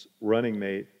Anderson's running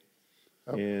mate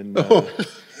in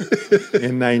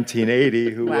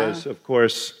 1980, who was, of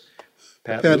course,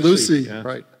 Pat Lucy. Yeah.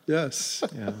 Right. Yes.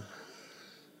 Yeah.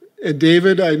 And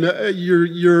David, I know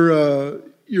your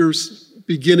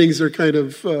beginnings are kind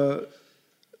of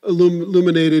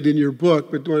illuminated in your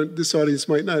book, but this audience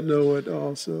might not know it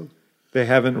also. They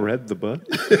haven't read the book.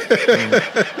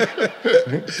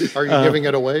 Are you giving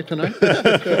it away tonight?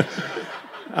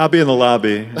 I'll be in the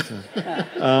lobby.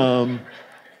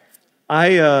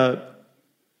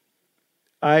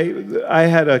 I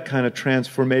had a kind of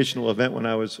transformational event when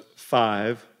I was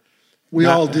 5. We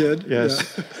all did.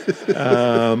 Yes.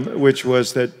 Yeah. Which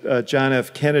was that John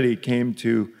F. Kennedy came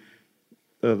to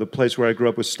the place where I grew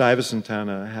up was Stuyvesant Town,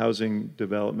 a housing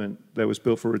development that was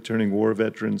built for returning war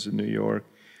veterans in New York.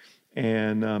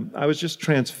 And I was just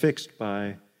transfixed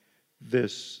by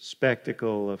this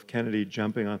spectacle of Kennedy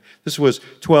jumping on. This was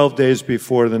 12 days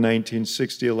before the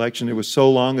 1960 election. It was so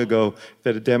long ago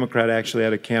that a Democrat actually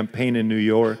had a campaign in New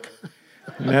York.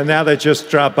 Now they just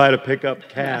drop by to pick up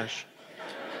cash.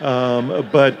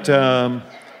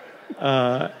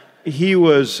 He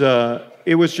was,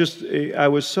 it was just, I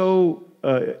was so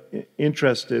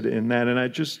interested in that, and I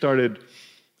just started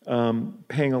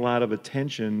paying a lot of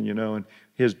attention, and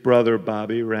his brother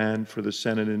Bobby ran for the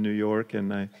Senate in New York,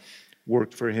 and I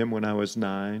worked for him when I was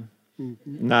 9,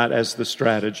 not as the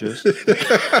strategist.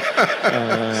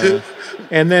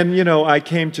 And then, I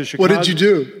came to Chicago. What did you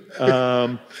do?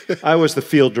 I was the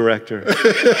field director.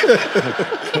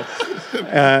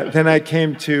 Then I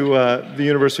came to the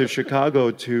University of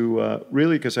Chicago to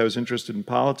really because I was interested in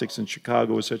politics, and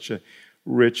Chicago was such a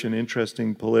rich and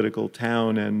interesting political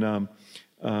town.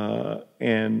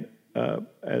 And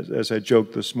as I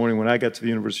joked this morning, when I got to the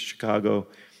University of Chicago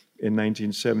in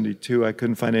 1972, I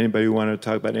couldn't find anybody who wanted to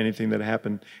talk about anything that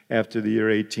happened after the year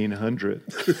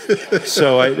 1800.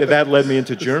 So that led me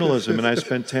into journalism, and I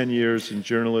spent 10 years in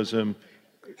journalism,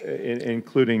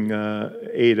 including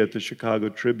 8 at the Chicago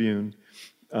Tribune,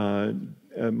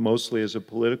 mostly as a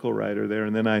political writer there.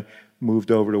 And then I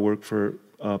moved over to work for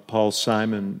Paul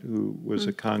Simon, who was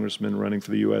a congressman running for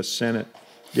the U.S. Senate.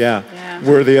 Yeah,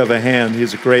 worthy of a hand.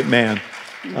 He's a great man.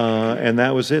 And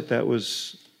that was it. That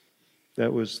was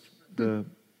the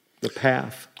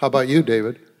path. How about you,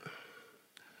 David?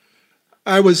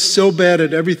 I was so bad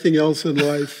at everything else in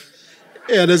life.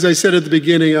 And as I said at the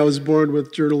beginning, I was born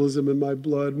with journalism in my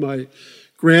blood. My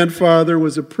grandfather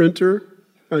was a printer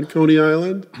on Coney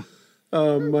Island.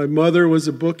 My mother was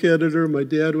a book editor. My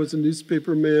dad was a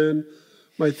newspaper man.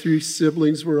 My 3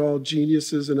 siblings were all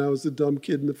geniuses, and I was the dumb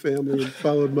kid in the family and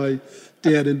followed my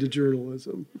dad into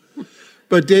journalism.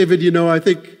 But David, I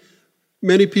think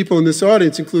many people in this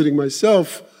audience, including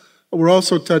myself, were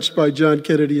also touched by John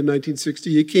Kennedy in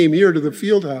 1960. He came here to the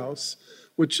field house,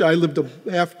 which I lived a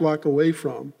half block away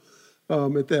from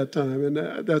at that time. And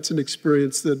that's an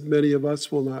experience that many of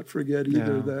us will not forget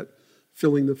either, that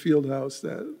filling the field house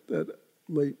that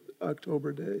late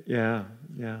October day. Yeah.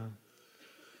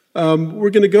 We're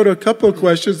going to go to a couple of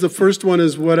questions. The first one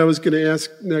is what I was going to ask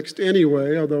next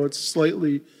anyway, although it's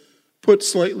put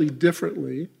slightly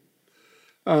differently.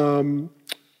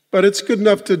 But it's good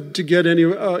enough to get any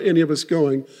of us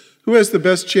going. Who has the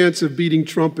best chance of beating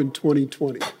Trump in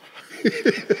 2020?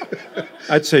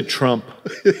 I'd say Trump.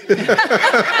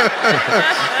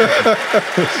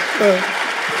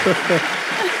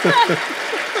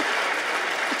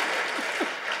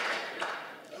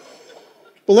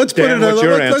 Well, let's put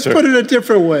it a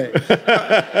different way.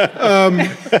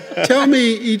 Tell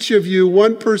me, each of you,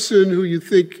 one person who you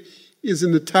think is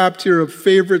in the top tier of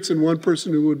favorites and one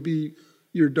person who would be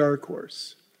your dark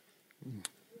horse.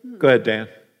 Go ahead, Dan.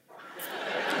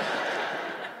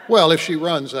 Well, if she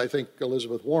runs, I think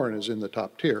Elizabeth Warren is in the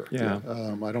top tier. Yeah.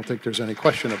 I don't think there's any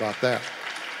question about that.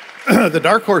 The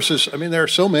dark horses, there are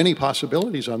so many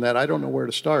possibilities on that. I don't know where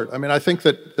to start. I think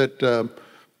that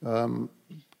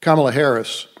Kamala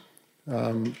Harris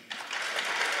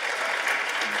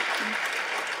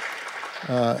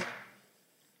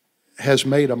has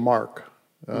made a mark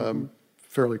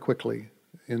fairly quickly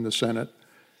in the Senate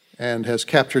and has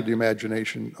captured the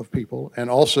imagination of people, and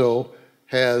also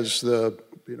has the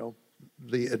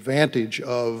advantage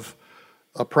of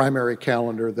a primary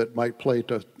calendar that might play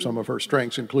to some of her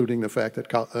strengths, including the fact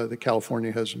that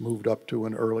California has moved up to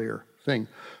an earlier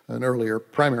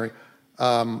primary.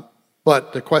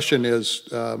 But the question is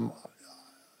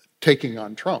taking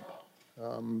on Trump,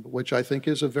 which I think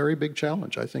is a very big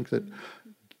challenge. I think that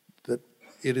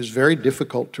it is very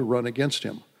difficult to run against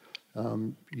him.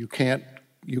 You can't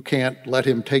let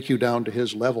him take you down to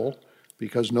his level,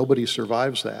 because nobody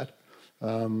survives that.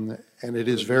 And it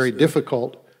is very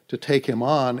difficult to take him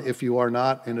on if you are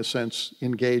not, in a sense,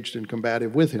 engaged and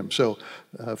combative with him. So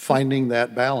finding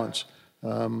that balance.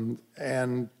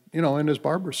 And and as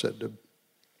Barbara said,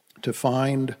 to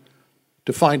find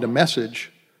a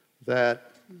message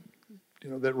that,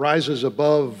 that rises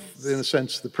above, in a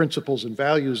sense, the principles and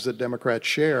values that Democrats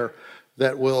share,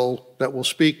 that will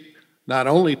speak not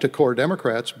only to core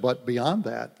Democrats, but beyond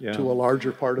that, to a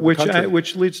larger part of the country.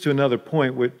 Which leads to another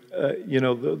point,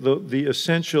 the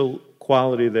essential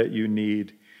quality that you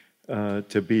need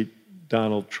to beat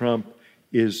Donald Trump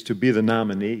is to be the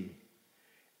nominee.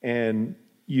 And,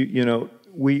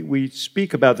 we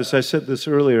speak about this, I said this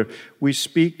earlier, we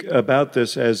speak about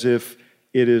this as if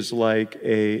it is like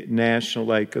a national,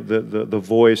 like the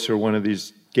Voice or one of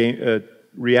these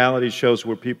reality shows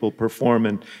where people perform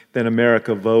and then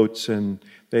America votes, and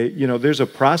there's a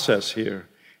process here,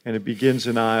 and it begins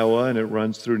in Iowa and it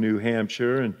runs through New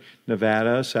Hampshire and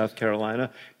Nevada, South Carolina.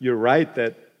 You're right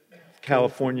that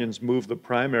Californians moved the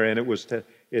primary, and it was to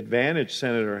advantage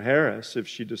Senator Harris. If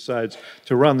she decides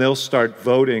to run, they'll start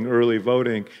early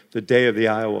voting, the day of the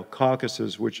Iowa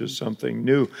caucuses, which is something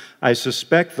new. I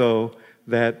suspect, though,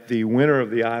 that the winner of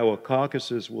the Iowa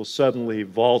caucuses will suddenly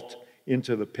vault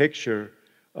into the picture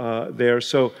there.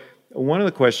 So one of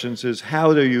the questions is,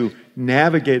 how do you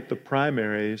navigate the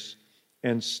primaries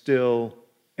and still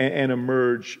and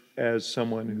emerge as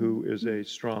someone who is a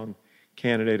strong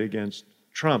candidate against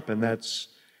Trump? And that's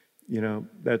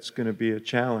going to be a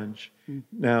challenge.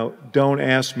 Now, don't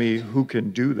ask me who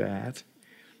can do that,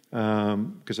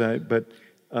 but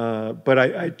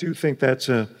I do think that's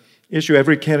an issue.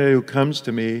 Every candidate who comes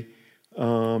to me,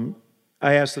 I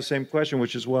ask the same question,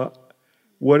 which is,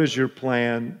 what is your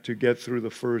plan to get through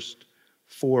the first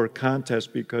 4 contests,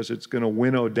 because it's going to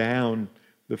winnow down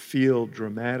the field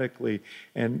dramatically,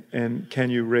 and can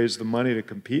you raise the money to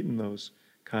compete in those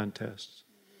contests?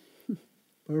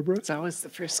 Barbara? It's always the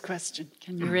first question.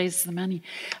 Can you raise the money?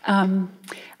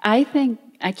 I think,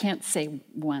 I can't say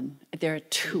one. There are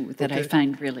 2 that I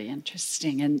find really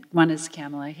interesting, and one is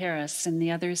Kamala Harris, and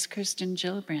the other is Kirsten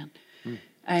Gillibrand.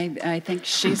 I think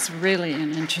she's really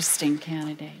an interesting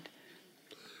candidate.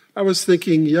 I was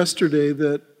thinking yesterday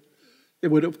that it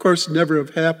would, of course, never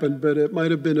have happened, but it might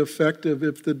have been effective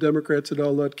if the Democrats had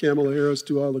all let Kamala Harris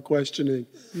do all the questioning.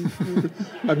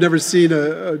 I've never seen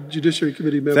a Judiciary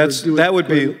Committee member do it. That would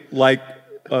be like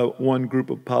one group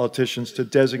of politicians to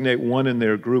designate one in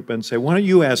their group and say, why don't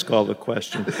you ask all the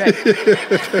questions?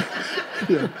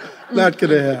 Yeah, not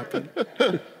going to happen.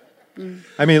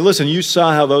 I mean, listen, you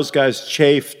saw how those guys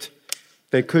chafed.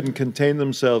 They couldn't contain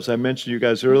themselves. I mentioned you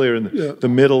guys earlier in the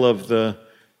middle of the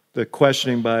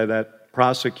questioning by that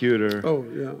prosecutor. Oh,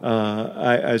 yeah.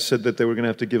 I said that they were going to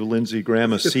have to give Lindsey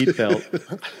Graham a seatbelt.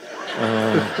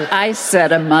 I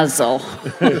said a muzzle.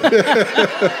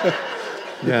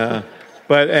 Yeah,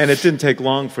 and it didn't take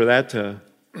long for that to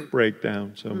break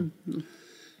down. So,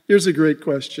 Here's a great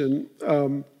question.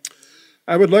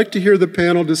 I would like to hear the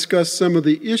panel discuss some of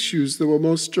the issues that will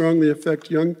most strongly affect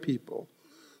young people,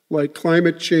 like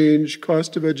climate change,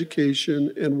 cost of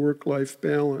education, and work-life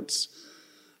balance.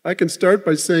 I can start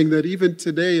by saying that even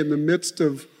today, in the midst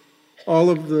of all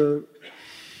of the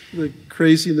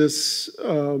craziness,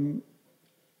 a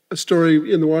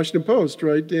story in the Washington Post,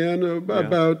 right, Dan,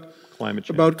 about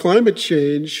climate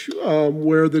change,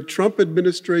 where the Trump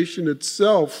administration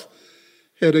itself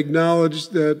had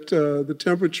acknowledged that the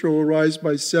temperature will rise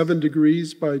by 7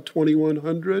 degrees by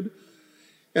 2100.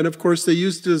 And of course, they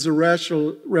used it as a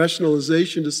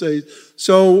rationalization to say,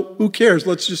 so who cares?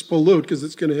 Let's just pollute because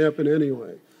it's going to happen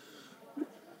anyway.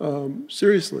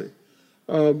 Seriously.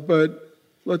 But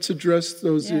let's address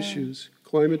those issues.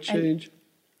 Climate change.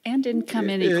 And income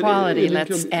inequality,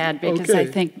 let's add, because I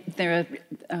think there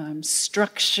are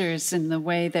structures in the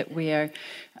way that we are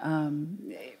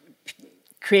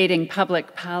creating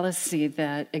public policy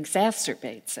that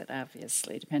exacerbates it,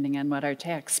 obviously, depending on what our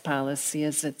tax policy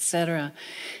is, et cetera.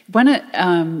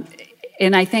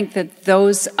 And I think that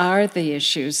those are the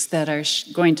issues that are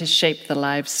going to shape the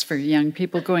lives for young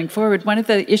people going forward. One of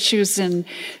the issues in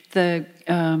the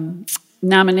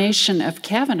nomination of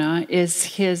Kavanaugh is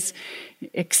his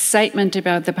excitement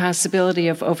about the possibility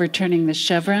of overturning the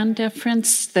Chevron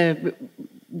deference, the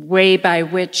way by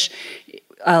which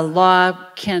a law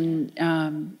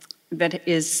can that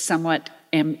is somewhat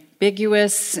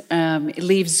ambiguous,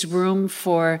 leaves room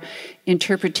for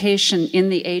interpretation in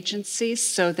the agencies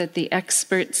so that the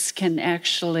experts can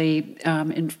actually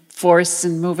enforce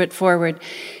and move it forward,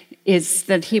 is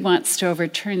that he wants to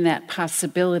overturn that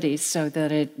possibility so that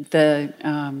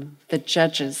the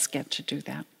judges get to do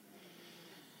that.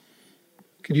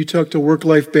 Can you talk to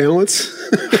work-life balance?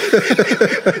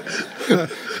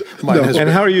 And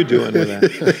how are you doing with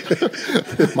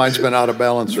that? Mine's been out of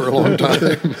balance for a long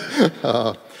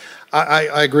time.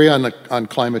 I agree on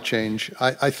climate change.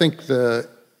 I think the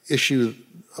issue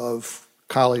of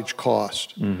college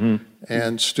cost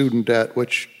and student debt,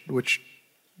 which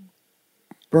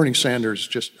Bernie Sanders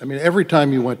every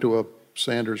time you went to a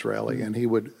Sanders rally and he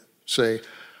would say,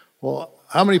 well,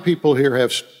 how many people here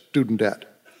have student debt?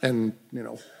 And,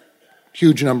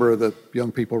 huge number of the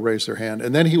young people raised their hand.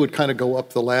 And then he would kind of go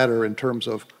up the ladder in terms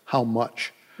of how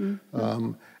much.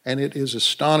 And it is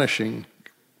astonishing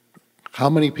how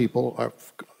many people are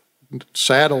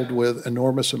saddled with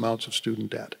enormous amounts of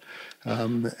student debt.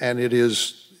 And it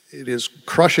is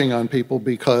crushing on people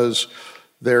because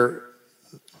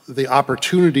the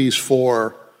opportunities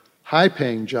for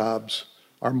high-paying jobs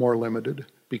are more limited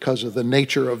because of the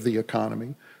nature of the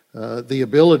economy. The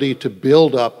ability to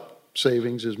build up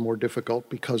savings is more difficult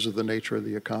because of the nature of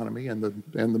the economy and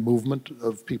the movement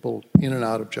of people in and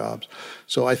out of jobs.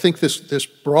 So I think this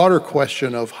broader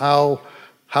question of how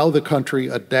the country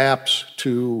adapts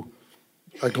to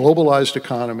a globalized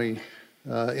economy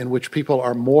in which people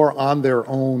are more on their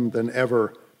own than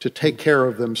ever to take care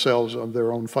of themselves, of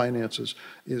their own finances,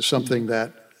 is something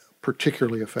that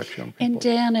particularly affects young people. And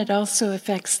Dan, it also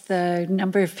affects the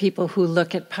number of people who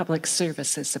look at public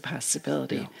service as a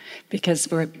possibility, because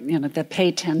the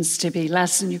pay tends to be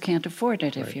less and you can't afford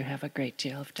it if you have a great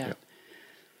deal of debt.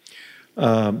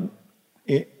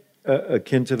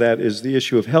 Akin to that is the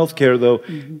issue of health care, though,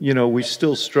 we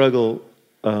still struggle.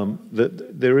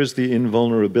 There is the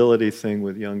invulnerability thing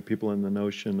with young people and the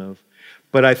notion of,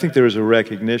 but I think there is a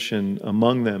recognition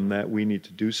among them that we need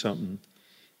to do something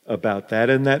about that,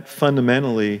 and that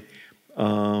fundamentally,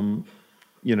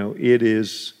 it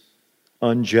is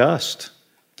unjust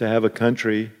to have a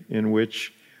country in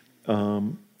which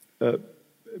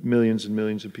millions and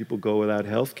millions of people go without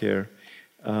health care.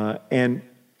 And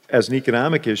as an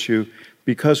economic issue,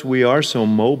 because we are so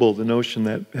mobile, the notion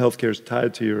that health care is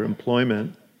tied to your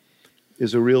employment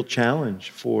is a real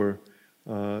challenge for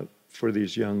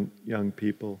these young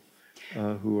people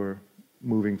who are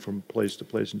moving from place to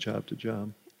place and job to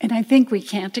job. And I think we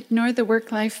can't ignore the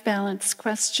work-life balance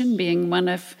question, being one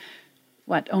of,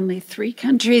 only 3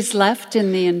 countries left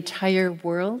in the entire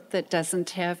world that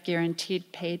doesn't have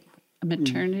guaranteed paid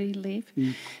maternity leave,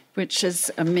 which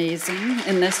is amazing.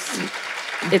 And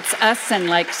it's us and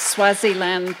like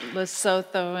Swaziland,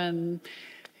 Lesotho, and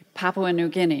Papua New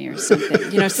Guinea or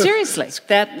something. Seriously,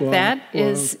 that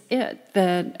is it.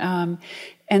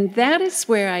 And that is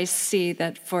where I see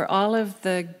that for all of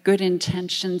the good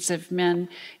intentions of men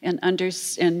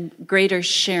and greater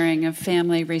sharing of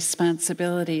family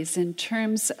responsibilities, in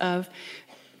terms of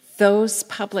those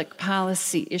public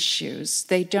policy issues,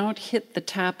 they don't hit the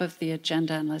top of the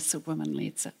agenda unless a woman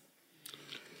leads it.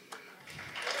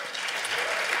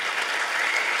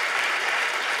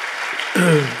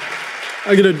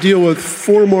 I'm going to deal with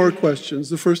 4 more questions.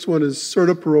 The first one is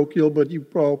sort of parochial, but you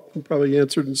probably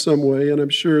answered in some way, and I'm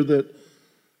sure that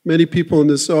many people in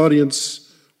this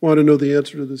audience want to know the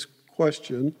answer to this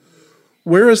question.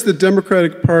 Where is the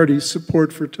Democratic Party's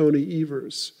support for Tony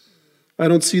Evers? I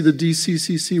don't see the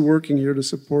DCCC working here to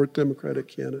support Democratic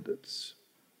candidates.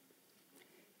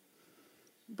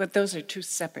 But those are 2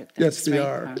 separate Yes, things, they right?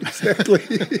 are. Exactly.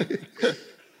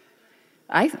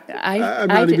 I'm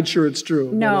not even sure it's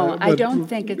true. No, I don't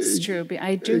think it's true. But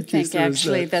I do think,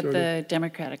 actually, that the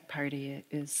Democratic Party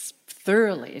is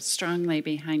strongly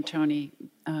behind Tony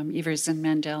Evers and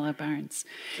Mandela Barnes.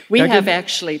 We have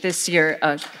actually this year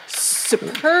a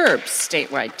superb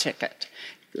statewide ticket.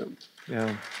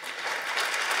 Yeah.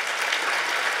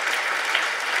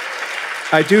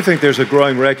 I do think there's a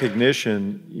growing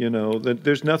recognition, that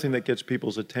there's nothing that gets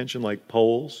people's attention like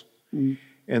polls.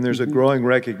 And there's a growing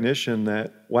recognition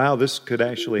that, wow, this could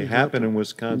actually happen in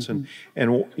Wisconsin.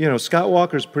 And, Scott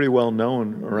Walker's pretty well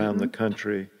known around the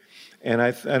country. And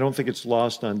I don't think it's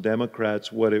lost on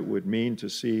Democrats what it would mean to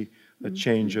see a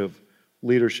change of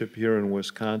leadership here in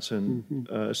Wisconsin,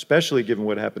 especially given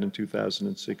what happened in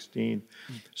 2016.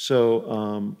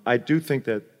 So I do think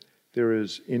that there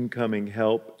is incoming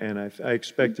help, and I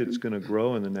expect it's going to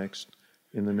grow in the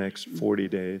next 40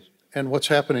 days. And what's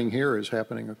happening here is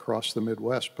happening across the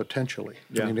Midwest, potentially.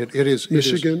 Yeah. I mean, it is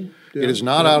Michigan. It is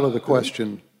not out of the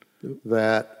question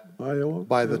that Iowa.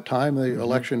 by the time the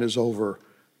election is over,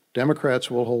 Democrats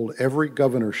will hold every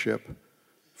governorship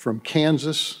from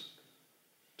Kansas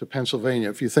to Pennsylvania.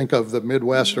 If you think of the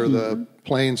Midwest or the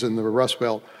Plains and the Rust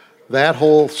Belt, that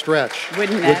whole stretch,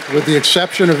 with the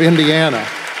exception of Indiana,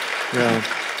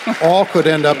 all could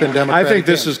end up in Democratic I think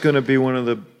this hands. is going to be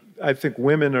I think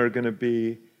women are going to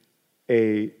be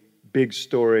a big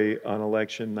story on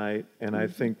election night, and I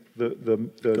think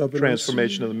the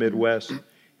transformation of the Midwest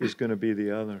is going to be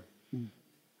the other.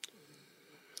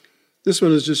 This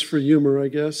one is just for humor, I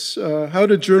guess. How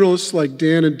do journalists like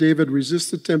Dan and David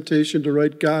resist the temptation to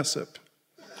write gossip?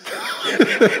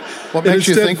 What makes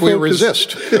you think we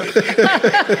resist?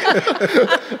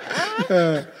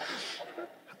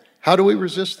 How do we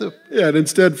resist the... Yeah, and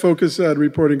instead focus on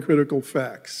reporting critical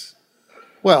facts.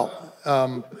 Well,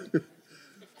 we're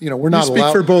not allowed... You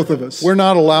speak for both of us. We're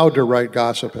not allowed to write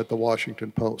gossip at the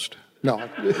Washington Post. No.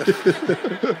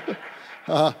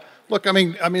 Look,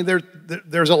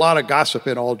 there's a lot of gossip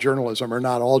in all journalism, or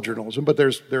not all journalism, but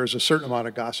there's a certain amount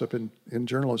of gossip in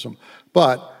journalism.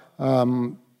 But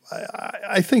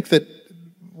I think that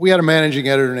we had a managing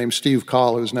editor named Steve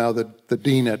Call, who's now the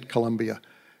dean at Columbia.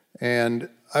 And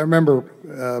I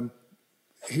remember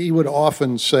he would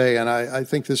often say, and I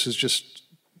think this is just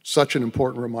such an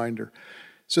important reminder,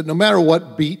 so no matter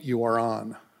what beat you are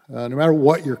on, no matter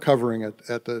what you're covering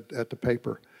at the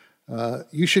paper,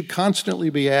 you should constantly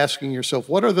be asking yourself,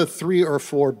 what are the 3 or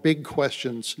 4 big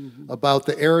questions about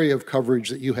the area of coverage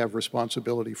that you have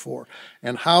responsibility for?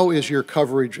 And how is your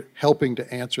coverage helping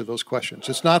to answer those questions?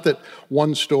 It's not that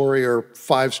one story or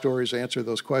 5 stories answer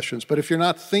those questions, but if you're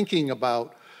not thinking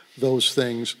about those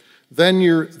things, then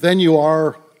you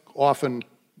are often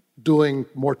doing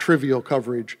more trivial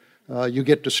coverage. You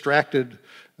get distracted.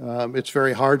 It's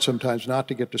very hard sometimes not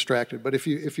to get distracted. But if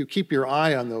you keep your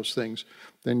eye on those things,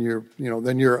 then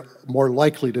you're more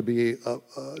likely to be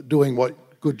doing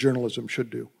what good journalism should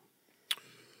do.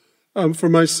 For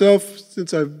myself,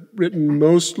 since I've written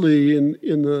mostly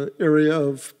in the area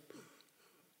of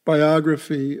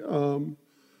biography,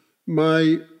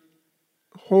 my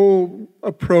whole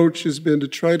approach has been to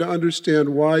try to understand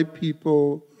why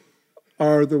people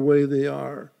are the way they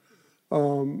are,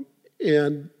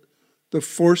 and the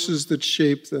forces that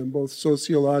shape them, both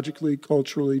sociologically,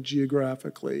 culturally,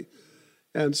 geographically.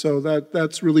 And so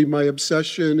that's really my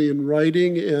obsession in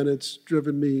writing, and it's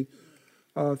driven me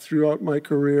throughout my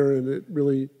career,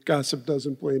 and gossip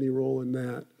doesn't play any role in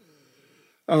that.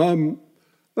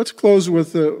 Let's close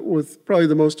with probably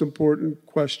the most important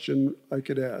question I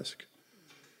could ask.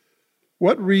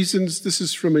 What reasons, this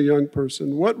is from a young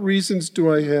person, what reasons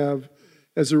do I have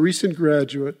as a recent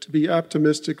graduate to be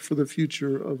optimistic for the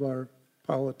future of our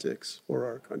politics or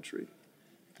our country?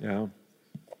 Yeah.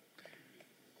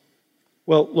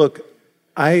 Well, look,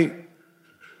 I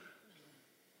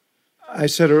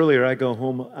said earlier I go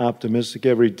home optimistic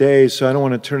every day, so I don't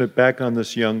want to turn it back on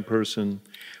this young person.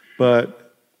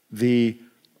 But the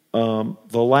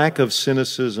lack of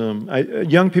cynicism,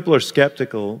 young people are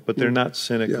skeptical, but they're not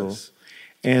cynical. Yes.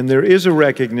 And there is a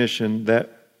recognition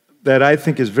that I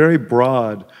think is very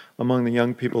broad among the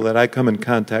young people that I come in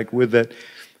contact with, that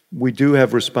we do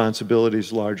have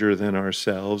responsibilities larger than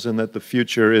ourselves, and that the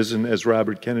future isn't, as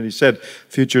Robert Kennedy said,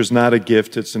 future is not a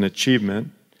gift, it's an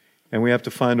achievement. And we have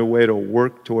to find a way to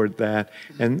work toward that.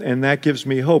 And that gives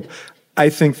me hope.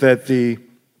 I think that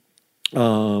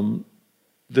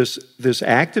this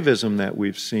activism that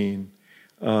we've seen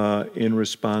in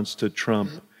response to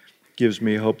Trump gives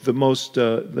me hope. The most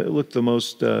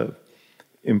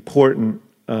important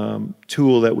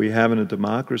tool that we have in a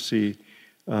democracy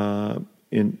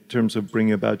in terms of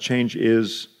bringing about change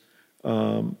is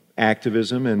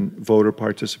activism and voter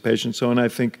participation. And I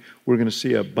think we're going to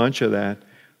see a bunch of that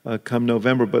come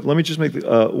November. But let me just make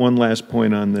one last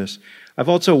point on this. I've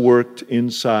also worked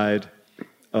inside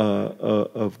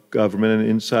of government and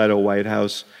inside a White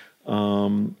House,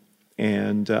 and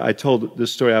I told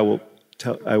this story. I will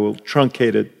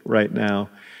truncate it right now.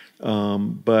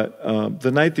 But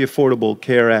the night the Affordable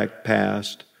Care Act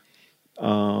passed,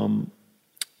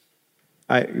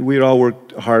 we'd all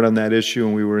worked hard on that issue,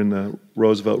 and we were in the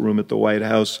Roosevelt Room at the White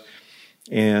House.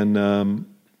 And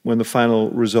when the final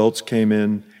results came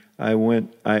in, they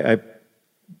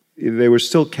were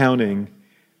still counting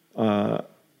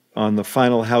on the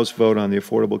final House vote on the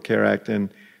Affordable Care Act,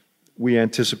 and we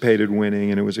anticipated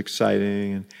winning, and it was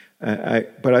exciting.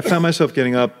 But I found myself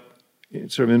getting up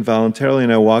sort of involuntarily,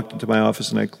 and I walked into my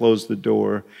office and I closed the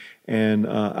door, and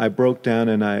I broke down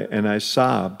and I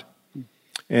sobbed.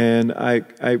 And I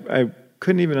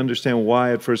couldn't even understand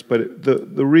why at first, but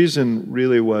the reason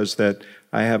really was that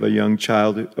I have a young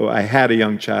child, or I had a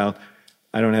young child,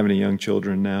 I don't have any young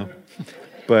children now,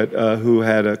 but who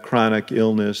had a chronic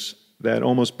illness that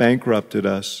almost bankrupted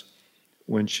us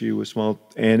when she was small,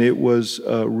 and it was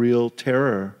a real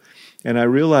terror. And I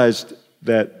realized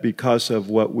that because of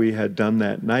what we had done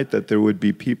that night, that there would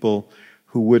be people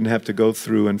who wouldn't have to go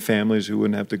through, and families who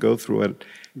wouldn't have to go through what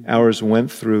ours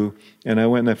went through. And I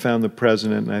went and I found the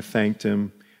president, and I thanked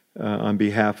him on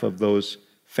behalf of those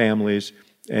families.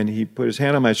 And he put his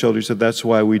hand on my shoulder. He said, "That's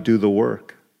why we do the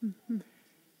work." Mm-hmm.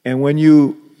 And when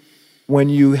you when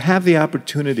you have the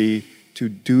opportunity to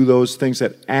do those things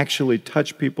that actually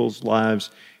touch people's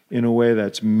lives in a way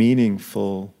that's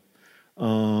meaningful,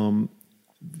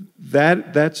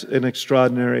 that's an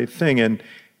extraordinary thing, and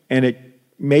it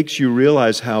makes you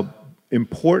realize how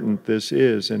important this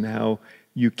is and how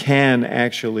you can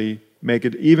actually make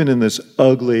it, even in this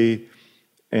ugly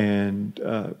and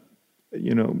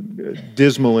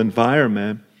dismal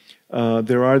environment.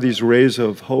 There are these rays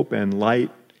of hope and light.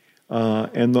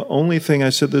 And the only thing, I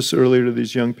said this earlier to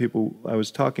these young people I was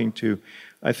talking to,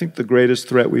 I think the greatest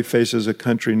threat we face as a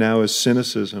country now is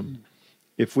cynicism.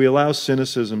 If we allow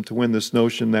cynicism to win this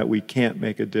notion that we can't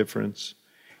make a difference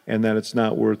and that it's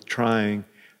not worth trying,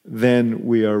 then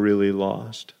we are really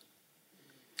lost.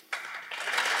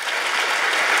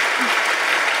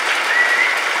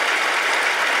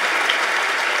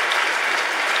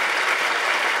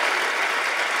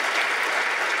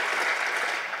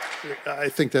 I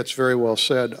think that's very well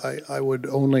said. I would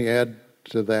only add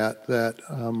to that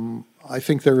I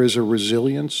think there is a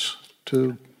resilience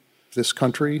to this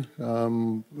country.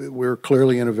 We're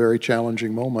clearly in a very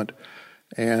challenging moment,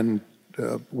 and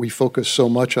we focus so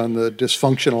much on the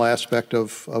dysfunctional aspect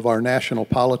of our national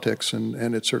politics,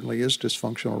 and it certainly is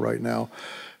dysfunctional right now.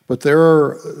 But there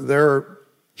are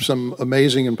some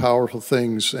amazing and powerful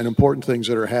things and important things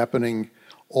that are happening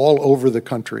all over the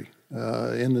country,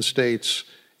 in the states,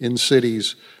 in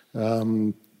cities,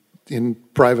 in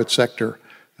private sector,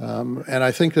 and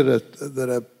I think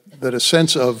that a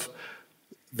sense of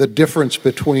the difference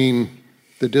between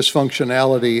the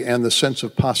dysfunctionality and the sense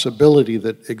of possibility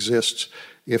that exists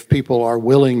if people are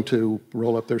willing to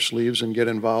roll up their sleeves and get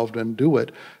involved and do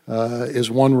it,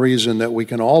 is one reason that we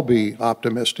can all be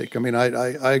optimistic. I mean,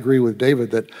 I agree with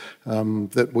David that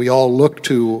that we all look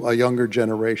to a younger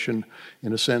generation,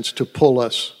 in a sense, to pull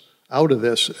us out of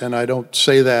this, and I don't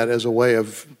say that as a way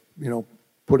of,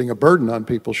 putting a burden on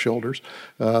people's shoulders,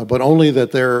 but only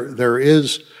that there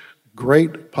is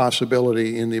great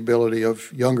possibility in the ability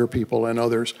of younger people and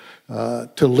others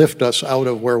to lift us out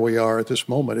of where we are at this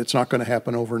moment. It's not going to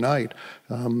happen overnight,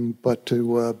 but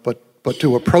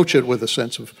to approach it with a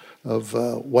sense of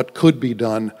what could be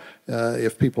done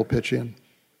if people pitch in.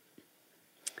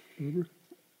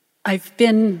 I've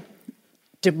been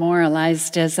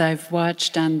demoralized as I've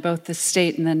watched on both the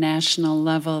state and the national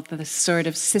level the sort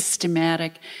of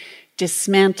systematic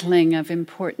dismantling of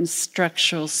important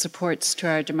structural supports to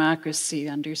our democracy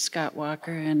under Scott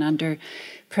Walker and under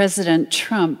President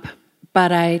Trump.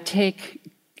 But I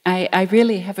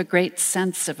really have a great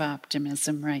sense of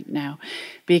optimism right now,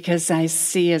 because I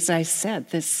see, as I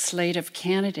said, this slate of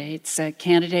candidates, a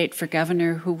candidate for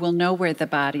governor who will know where the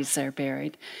bodies are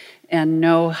buried and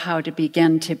know how to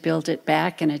begin to build it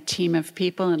back, and a team of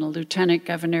people, and a lieutenant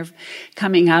governor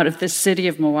coming out of the city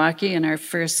of Milwaukee, and our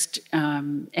first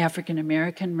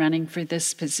African-American running for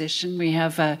this position. We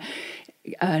have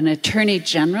an attorney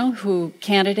general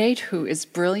candidate who is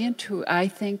brilliant, who I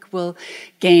think will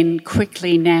gain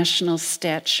quickly national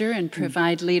stature and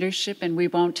provide leadership, and we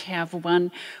won't have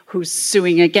one who's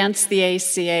suing against the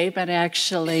ACA, but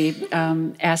actually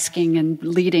asking and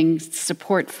leading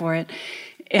support for it.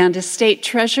 And a state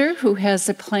treasurer who has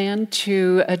a plan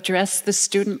to address the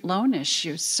student loan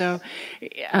issue. So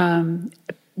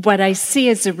what I see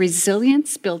is a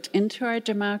resilience built into our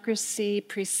democracy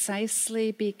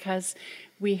precisely because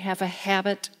we have a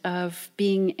habit of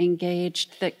being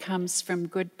engaged that comes from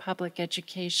good public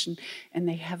education, and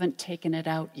they haven't taken it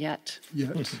out yet.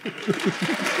 Yes.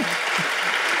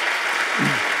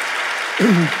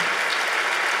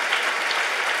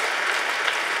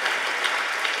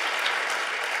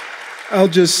 I'll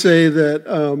just say that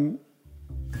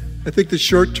I think the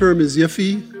short term is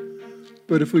iffy,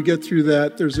 but if we get through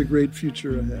that, there's a great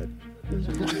future ahead.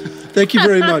 Thank you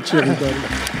very much, everybody.